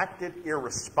tribe acted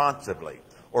irresponsibly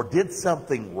or did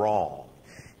something wrong,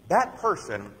 that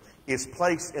person is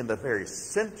placed in the very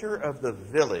center of the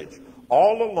village,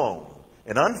 all alone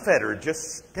and unfettered,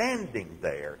 just standing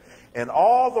there. And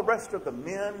all the rest of the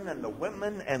men and the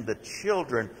women and the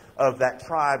children of that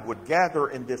tribe would gather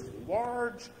in this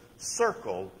large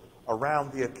circle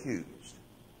around the accused.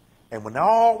 And when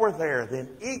all were there, then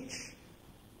each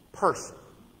person,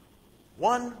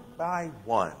 one by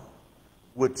one,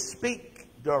 would speak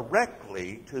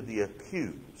directly to the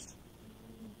accused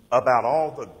about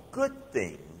all the good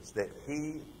things that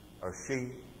he or she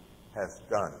has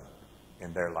done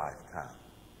in their lifetime.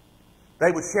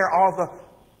 They would share all the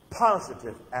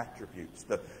positive attributes,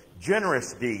 the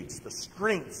generous deeds, the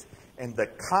strength and the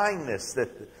kindness that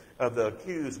of the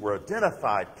accused were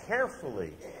identified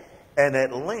carefully and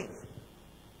at length.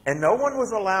 And no one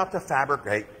was allowed to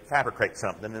fabricate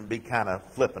something and be kind of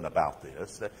flippant about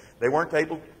this. They weren't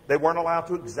allowed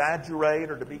to exaggerate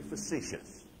or to be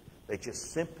facetious. They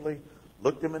just simply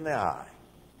looked them in the eye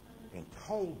and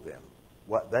told them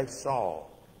what they saw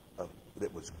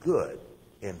that was good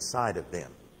inside of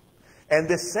them. And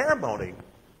this ceremony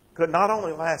could not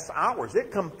only last hours,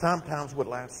 it sometimes would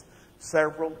last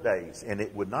several days, and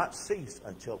it would not cease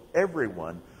until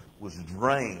everyone was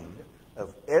drained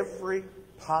of every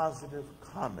positive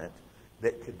comment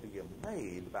that could be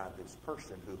made by this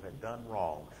person who had done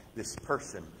wrong, this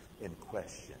person in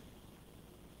question.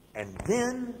 And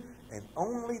then, and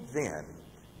only then,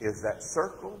 is that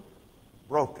circle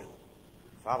broken,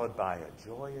 followed by a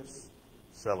joyous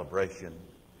celebration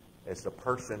as the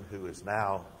person who is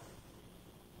now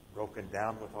broken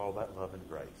down with all that love and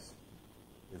grace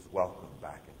is welcomed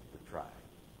back into the tribe.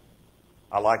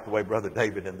 I like the way Brother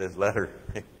David in this letter,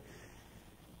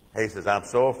 he says, I'm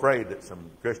so afraid that some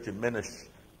Christian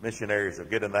missionaries will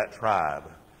get in that tribe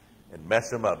and mess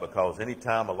them up, because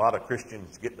anytime a lot of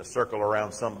Christians get in a circle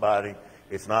around somebody,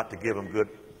 it's not to give them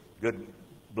good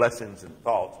blessings and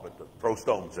thoughts, but to throw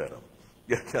stones at them.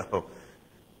 You know,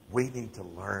 we need to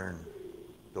learn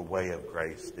the way of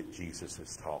grace that Jesus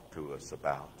has talked to us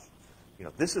about. You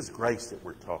know, this is grace that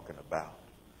we're talking about.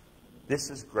 This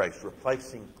is grace,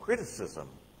 replacing criticism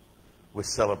with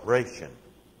celebration.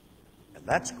 And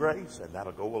that's grace, and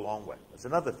that'll go a long way. That's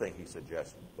another thing he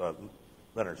suggested,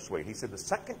 Leonard Sweet. He said the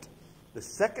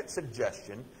second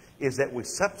suggestion is that we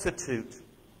substitute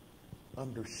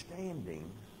understanding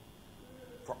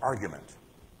for argument.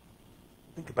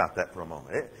 Think about that for a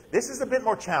moment. This is a bit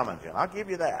more challenging. I'll give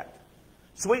you that.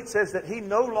 Sweet says that he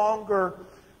no longer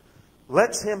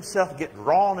lets himself get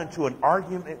drawn into an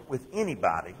argument with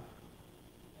anybody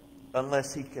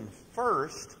unless he can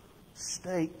first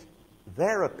state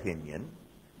their opinion,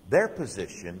 their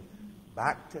position,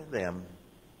 back to them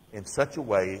in such a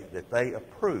way that they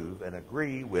approve and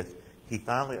agree with. He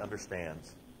finally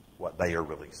understands what they are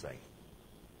really saying.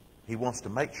 He wants to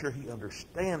make sure he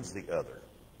understands the other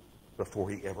before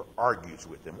he ever argues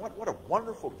with them. What a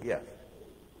wonderful gift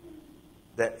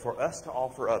that for us to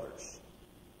offer others.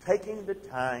 Taking the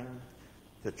time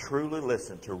to truly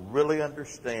listen, to really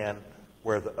understand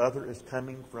where the other is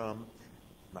coming from.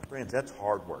 My friends, that's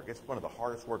hard work. It's one of the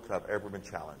hardest works I've ever been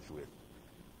challenged with.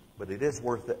 But it is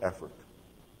worth the effort.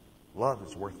 Love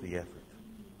is worth the effort.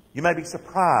 You may be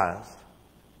surprised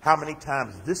how many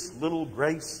times this little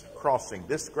grace crossing,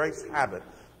 this grace habit,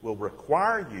 will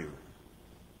require you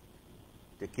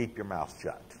to keep your mouth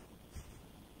shut.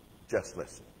 Just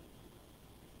listen.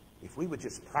 If we would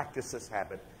just practice this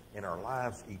habit in our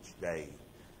lives each day,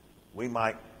 we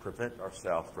might prevent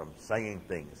ourselves from saying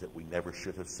things that we never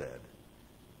should have said.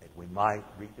 And we might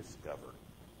rediscover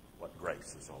what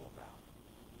grace is all about.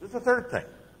 This is the third thing.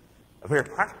 A very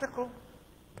practical,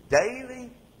 daily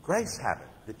grace habit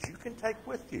that you can take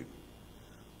with you.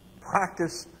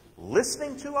 Practice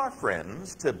listening to our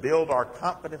friends to build our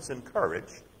confidence and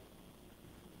courage,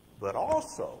 but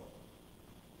also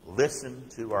listen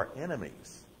to our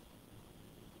enemies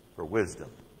for wisdom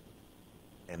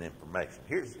and information.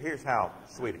 Here's how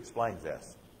Sweet explains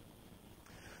this.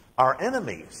 Our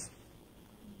enemies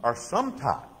are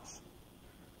sometimes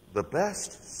the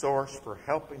best source for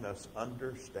helping us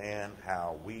understand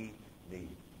how we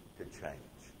need to change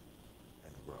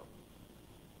and grow.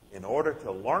 In order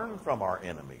to learn from our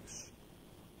enemies,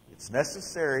 it's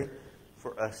necessary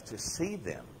for us to see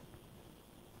them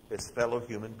as fellow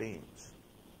human beings.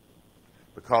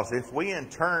 Because if we in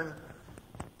turn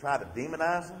try to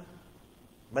demonize them,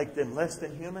 make them less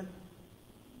than human,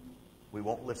 we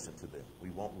won't listen to them. We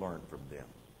won't learn from them.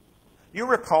 You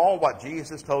recall what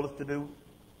Jesus told us to do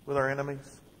with our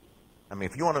enemies? I mean,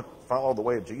 if you want to follow the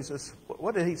way of Jesus,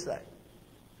 what did he say?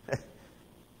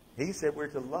 He said we're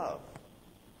to love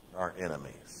our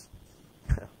enemies.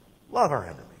 Love our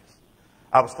enemies.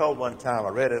 I was told one time, I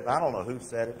read it, I don't know who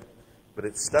said it, but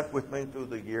it stuck with me through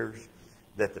the years,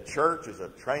 that the church is a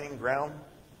training ground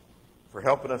for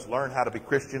helping us learn how to be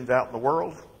Christians out in the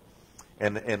world.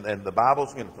 And the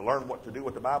Bible's, to learn what to do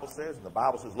what the Bible says. And the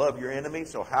Bible says, love your enemies.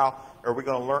 So how are we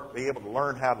going to be able to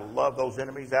learn how to love those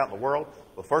enemies out in the world?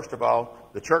 Well, first of all,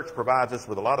 the church provides us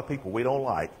with a lot of people we don't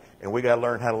like, and we got to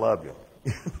learn how to love them.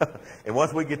 And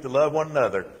once we get to love one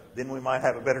another, then we might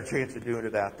have a better chance of doing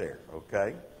it out there,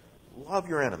 okay? Love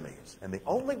your enemies. And the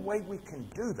only way we can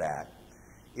do that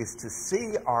is to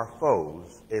see our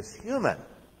foes as human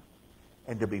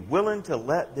and to be willing to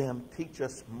let them teach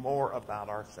us more about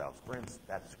ourselves. Friends,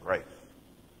 that's grace.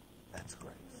 That's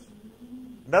grace.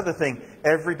 Another thing,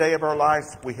 every day of our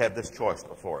lives, we have this choice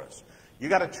before us. You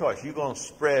got a choice. You're going to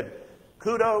spread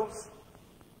kudos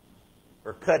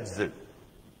or kudzu.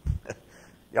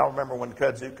 Y'all remember when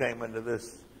kudzu came into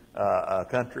this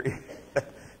country?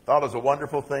 Thought it was a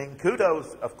wonderful thing.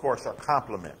 Kudos, of course, are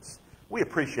compliments. We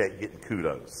appreciate getting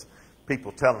kudos.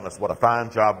 People telling us what a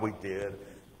fine job we did.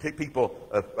 People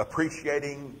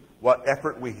appreciating what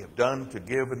effort we have done to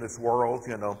give in this world.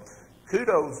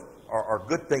 Kudos are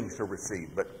good things to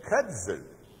receive. But kudzu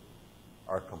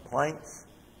are complaints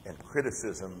and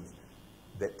criticisms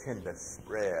that tend to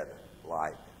spread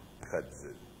like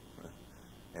kudzu.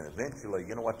 And eventually,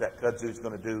 you know what that kudzu is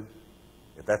going to do?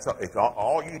 If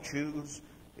all you choose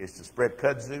is to spread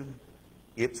kudzu,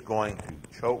 it's going to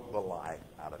choke the life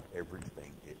out of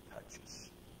everything it touches.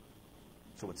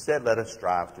 So instead, let us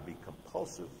strive to be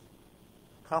compulsive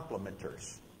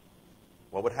complimenters.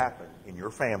 What would happen in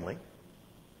your family,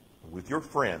 with your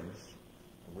friends,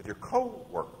 and with your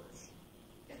co-workers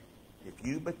if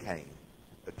you became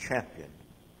a champion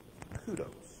of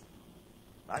kudos?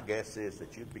 My guess is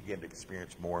that you'd begin to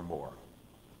experience more and more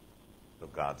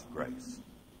of God's grace.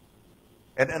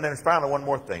 And there's finally one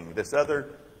more thing, this other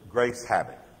grace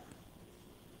habit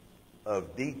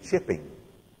of de-chipping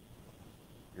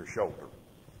your shoulder.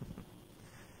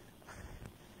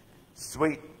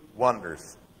 Sweet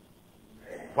wonders.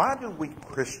 Why do we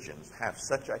Christians have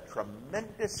such a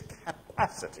tremendous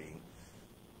capacity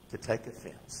to take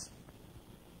offense?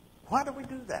 Why do we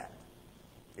do that?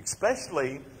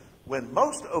 Especially when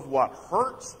most of what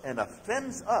hurts and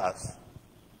offends us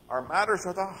are matters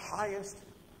of the highest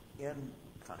in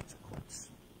consequence.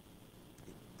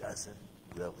 It doesn't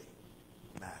really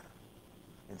matter.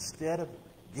 Instead of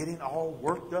getting all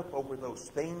worked up over those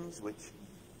things which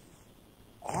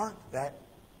aren't that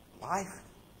life-changing,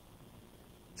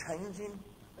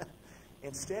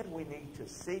 instead we need to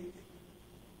seek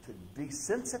to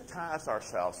desensitize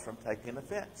ourselves from taking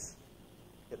offense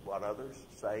at what others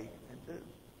say and do.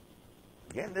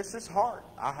 Again, this is hard.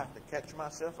 I have to catch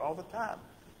myself all the time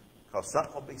because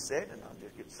something will be said and I'll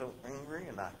just get so angry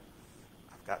and I've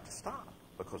got to stop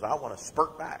because I want to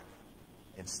spurt back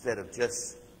instead of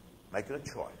just making a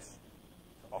choice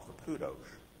to offer kudos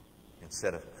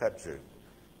instead of kudzu,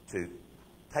 to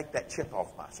take that chip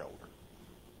off my shoulder,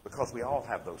 because we all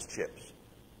have those chips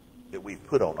that we've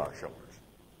put on our shoulders.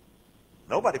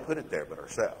 Nobody put it there but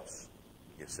ourselves,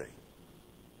 you see.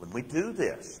 When we do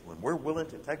this, when we're willing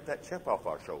to take that chip off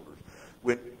our shoulders,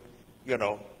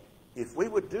 if we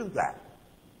would do that,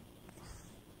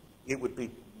 it would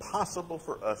be possible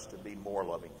for us to be more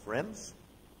loving friends,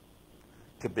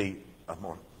 to be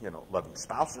more, loving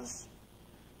spouses,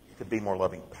 to be more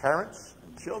loving parents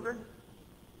and children,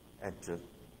 and to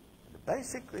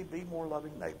basically be more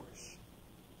loving neighbors.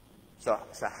 So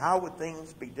how would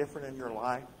things be different in your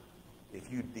life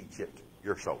if you de-chipped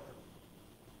your shoulder?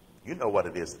 You know what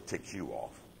it is that ticks you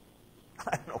off.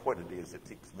 I know what it is that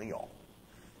ticks me off.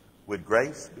 Would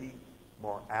grace be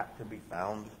more apt to be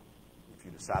found if you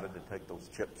decided to take those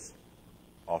chips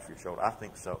off your shoulder? I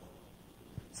think so.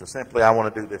 So simply, I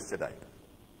want to do this today.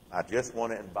 I just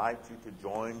want to invite you to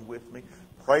join with me.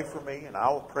 Pray for me, and I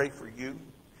will pray for you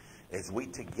as we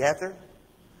together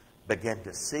begin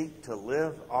to seek to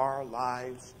live our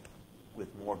lives with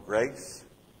more grace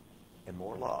and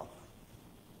more love.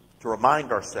 To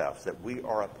remind ourselves that we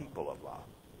are a people of love.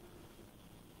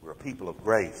 We're a people of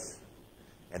grace.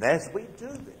 And as we do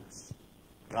this,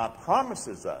 God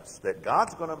promises us that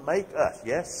God's going to make us,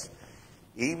 yes,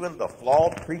 even the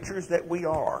flawed creatures that we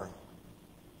are,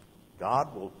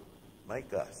 God will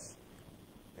make us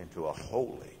into a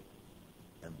holy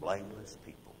and blameless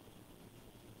people.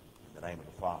 In the name of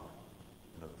the Father,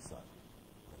 and of the Son,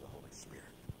 and of the Holy Spirit.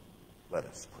 Let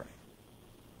us pray.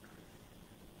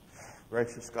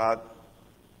 Gracious God,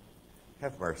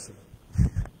 have mercy.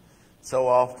 So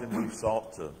often we've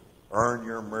sought to earn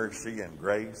your mercy and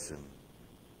grace,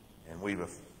 and we've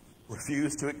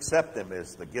refused to accept them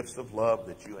as the gifts of love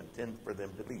that you intend for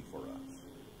them to be for us.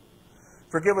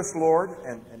 Forgive us, Lord,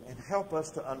 and help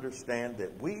us to understand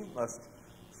that we must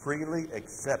freely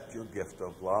accept your gift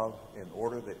of love in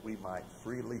order that we might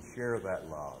freely share that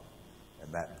love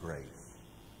and that grace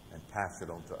and pass it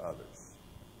on to others.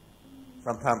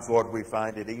 Sometimes, Lord, we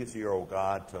find it easier, oh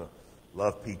God, to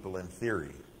love people in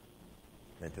theory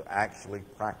than to actually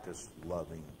practice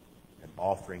loving and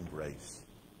offering grace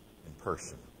in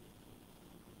person.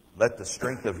 Let the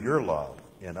strength of your love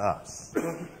in us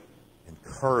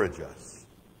encourage us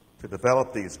to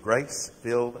develop these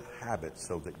grace-filled habits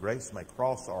so that grace may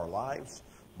cross our lives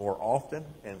more often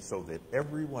and so that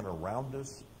everyone around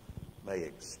us may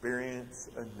experience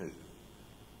anew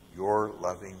your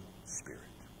loving Spirit.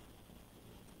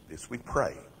 This we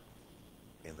pray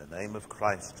in the name of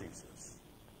Christ Jesus.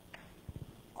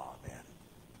 Amen.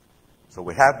 So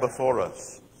we have before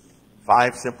us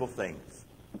 5 simple things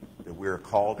that we're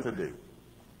called to do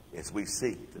as we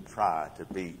seek to try to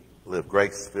live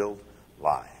grace-filled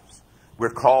lives. We're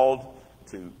called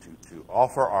to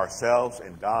offer ourselves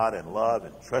in God in love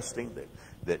and trusting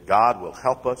that God will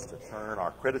help us to turn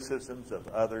our criticisms of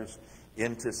others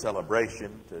into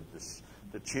celebration,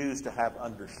 to choose to have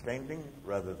understanding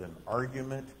rather than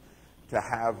argument, to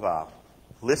have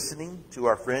listening to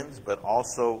our friends, but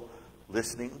also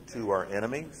listening to our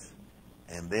enemies.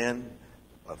 And then,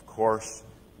 of course,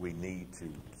 we need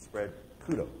to spread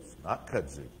kudos, not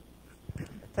kudzu.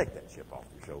 Take that chip off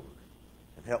your shoulder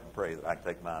and help me pray that I can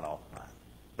take mine off mine.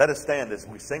 Let us stand as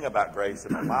we sing about grace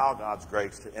and allow God's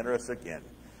grace to enter us again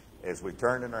as we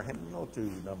turn in our hymnal to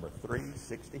number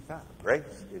 365.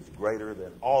 Grace is greater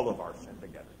than all of our sin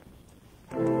together.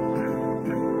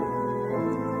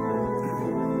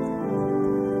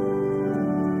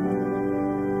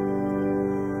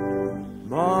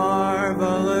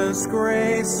 Marvelous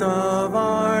grace of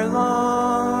our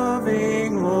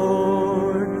loving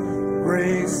Lord,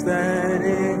 grace that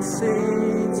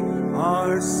exceeds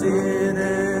our sin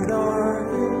and our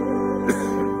guilt.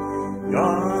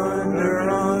 Yonder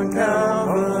on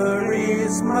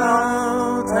Calvary's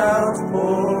mount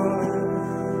outpoured,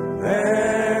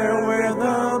 there where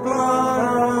the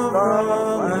blood of the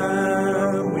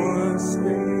Lamb was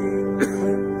spilled.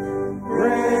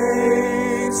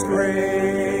 Grace,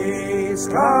 grace,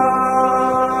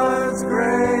 God's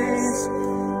grace,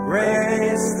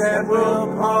 grace that will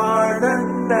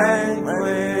pardon and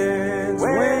cleanse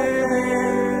within.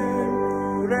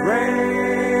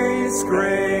 Grace,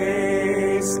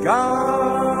 grace,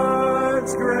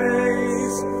 God's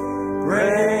grace,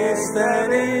 grace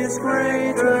that is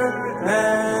greater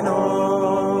than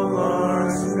all our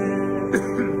sin.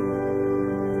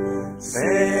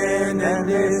 Sin and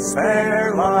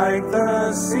despair like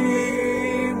the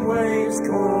sea waves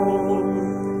cold,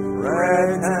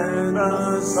 threaten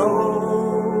the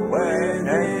soul when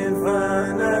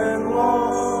infinite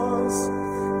loss.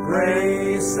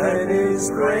 Grace that is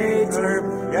greater,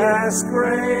 yes,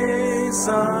 grace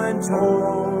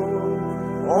untold,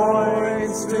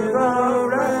 points to the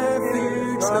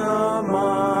refuge, the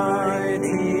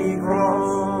mighty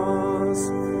cross.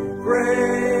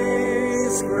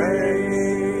 Grace,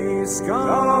 grace,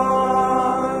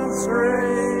 God's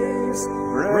grace,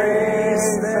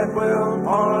 grace that will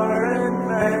pardon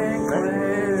and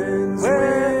cleanse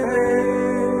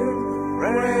within.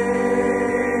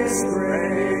 Grace,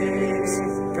 grace,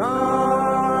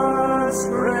 God's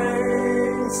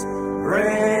grace,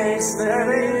 grace that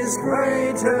is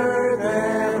greater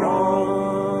than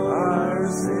all our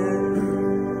sin.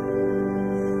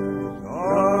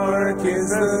 Dark is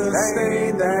the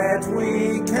stain that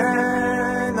we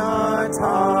cannot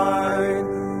hide.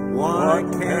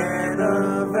 What can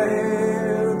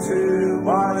avail to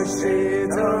wash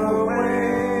it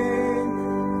away?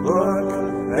 Look,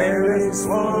 there is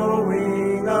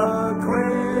flowing a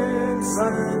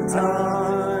crimson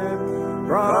tide,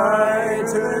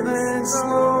 brighter than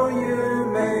snow you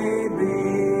may be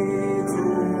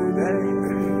today.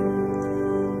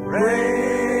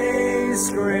 Grace,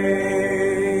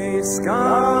 grace,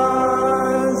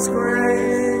 God's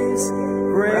grace,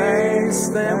 grace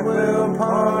that will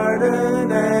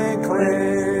pardon and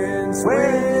cleanse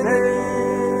within.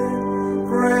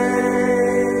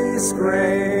 Grace,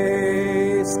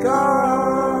 grace,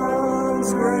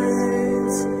 God's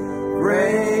grace,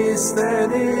 grace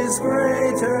that is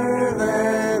greater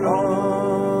than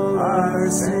all our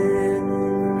sin.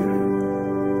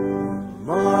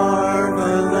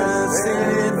 Marvelous,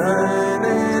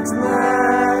 infinite,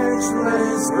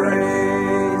 matchless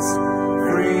grace,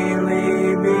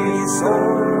 freely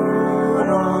bestowed on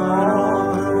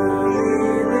all who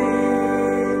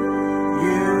believe.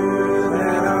 You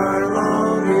that are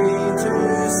longing to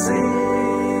see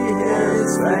His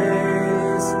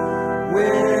face,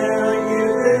 will you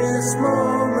this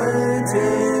moment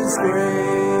His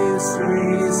grace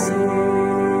receive?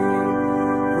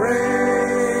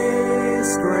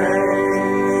 Grace,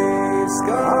 grace,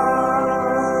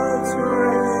 God's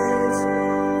grace,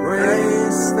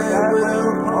 grace that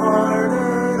will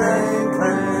pardon and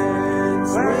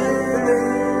cleanse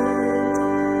within.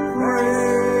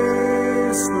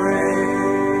 Grace,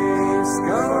 grace,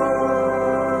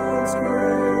 God's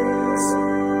grace,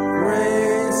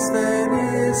 grace that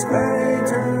is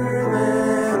greater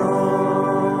than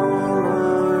all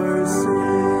our sin.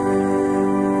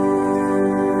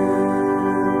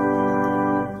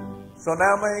 So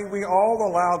now may we all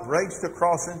allow grace to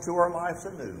cross into our lives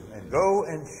anew and go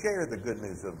and share the good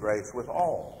news of grace with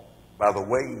all by the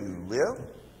way you live,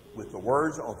 with the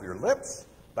words of your lips,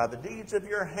 by the deeds of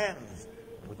your hands,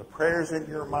 with the prayers in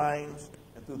your minds,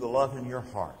 and through the love in your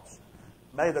hearts.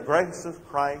 May the grace of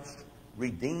Christ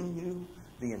redeem you,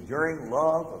 the enduring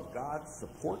love of God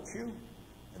support you,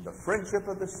 and the friendship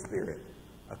of the Spirit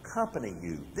accompany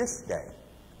you this day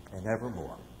and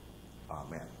evermore.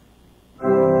 Amen.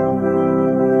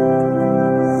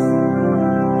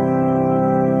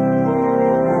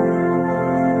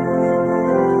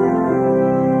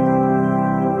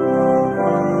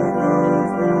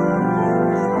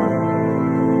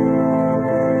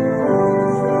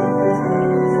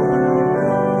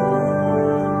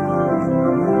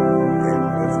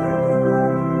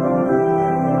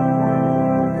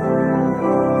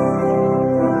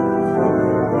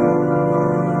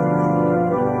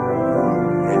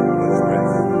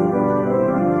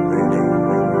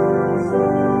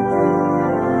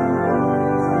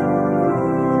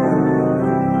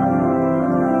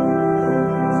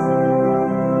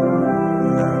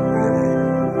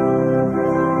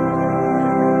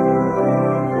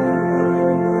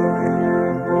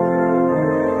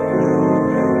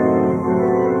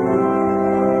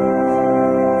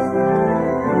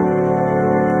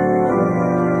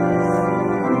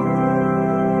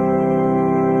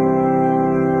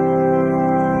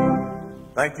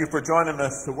 Thank you for joining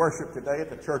us to worship today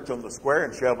at the Church on the Square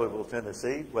in Shelbyville,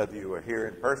 Tennessee. Whether you are here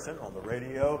in person, on the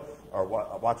radio, or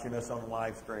watching us on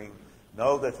live stream,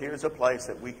 know that here's a place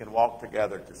that we can walk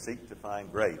together to seek to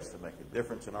find grace, to make a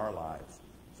difference in our lives,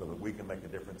 so that we can make a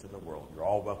difference in the world. You're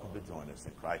all welcome to join us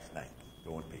in Christ's name.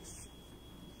 Go in peace.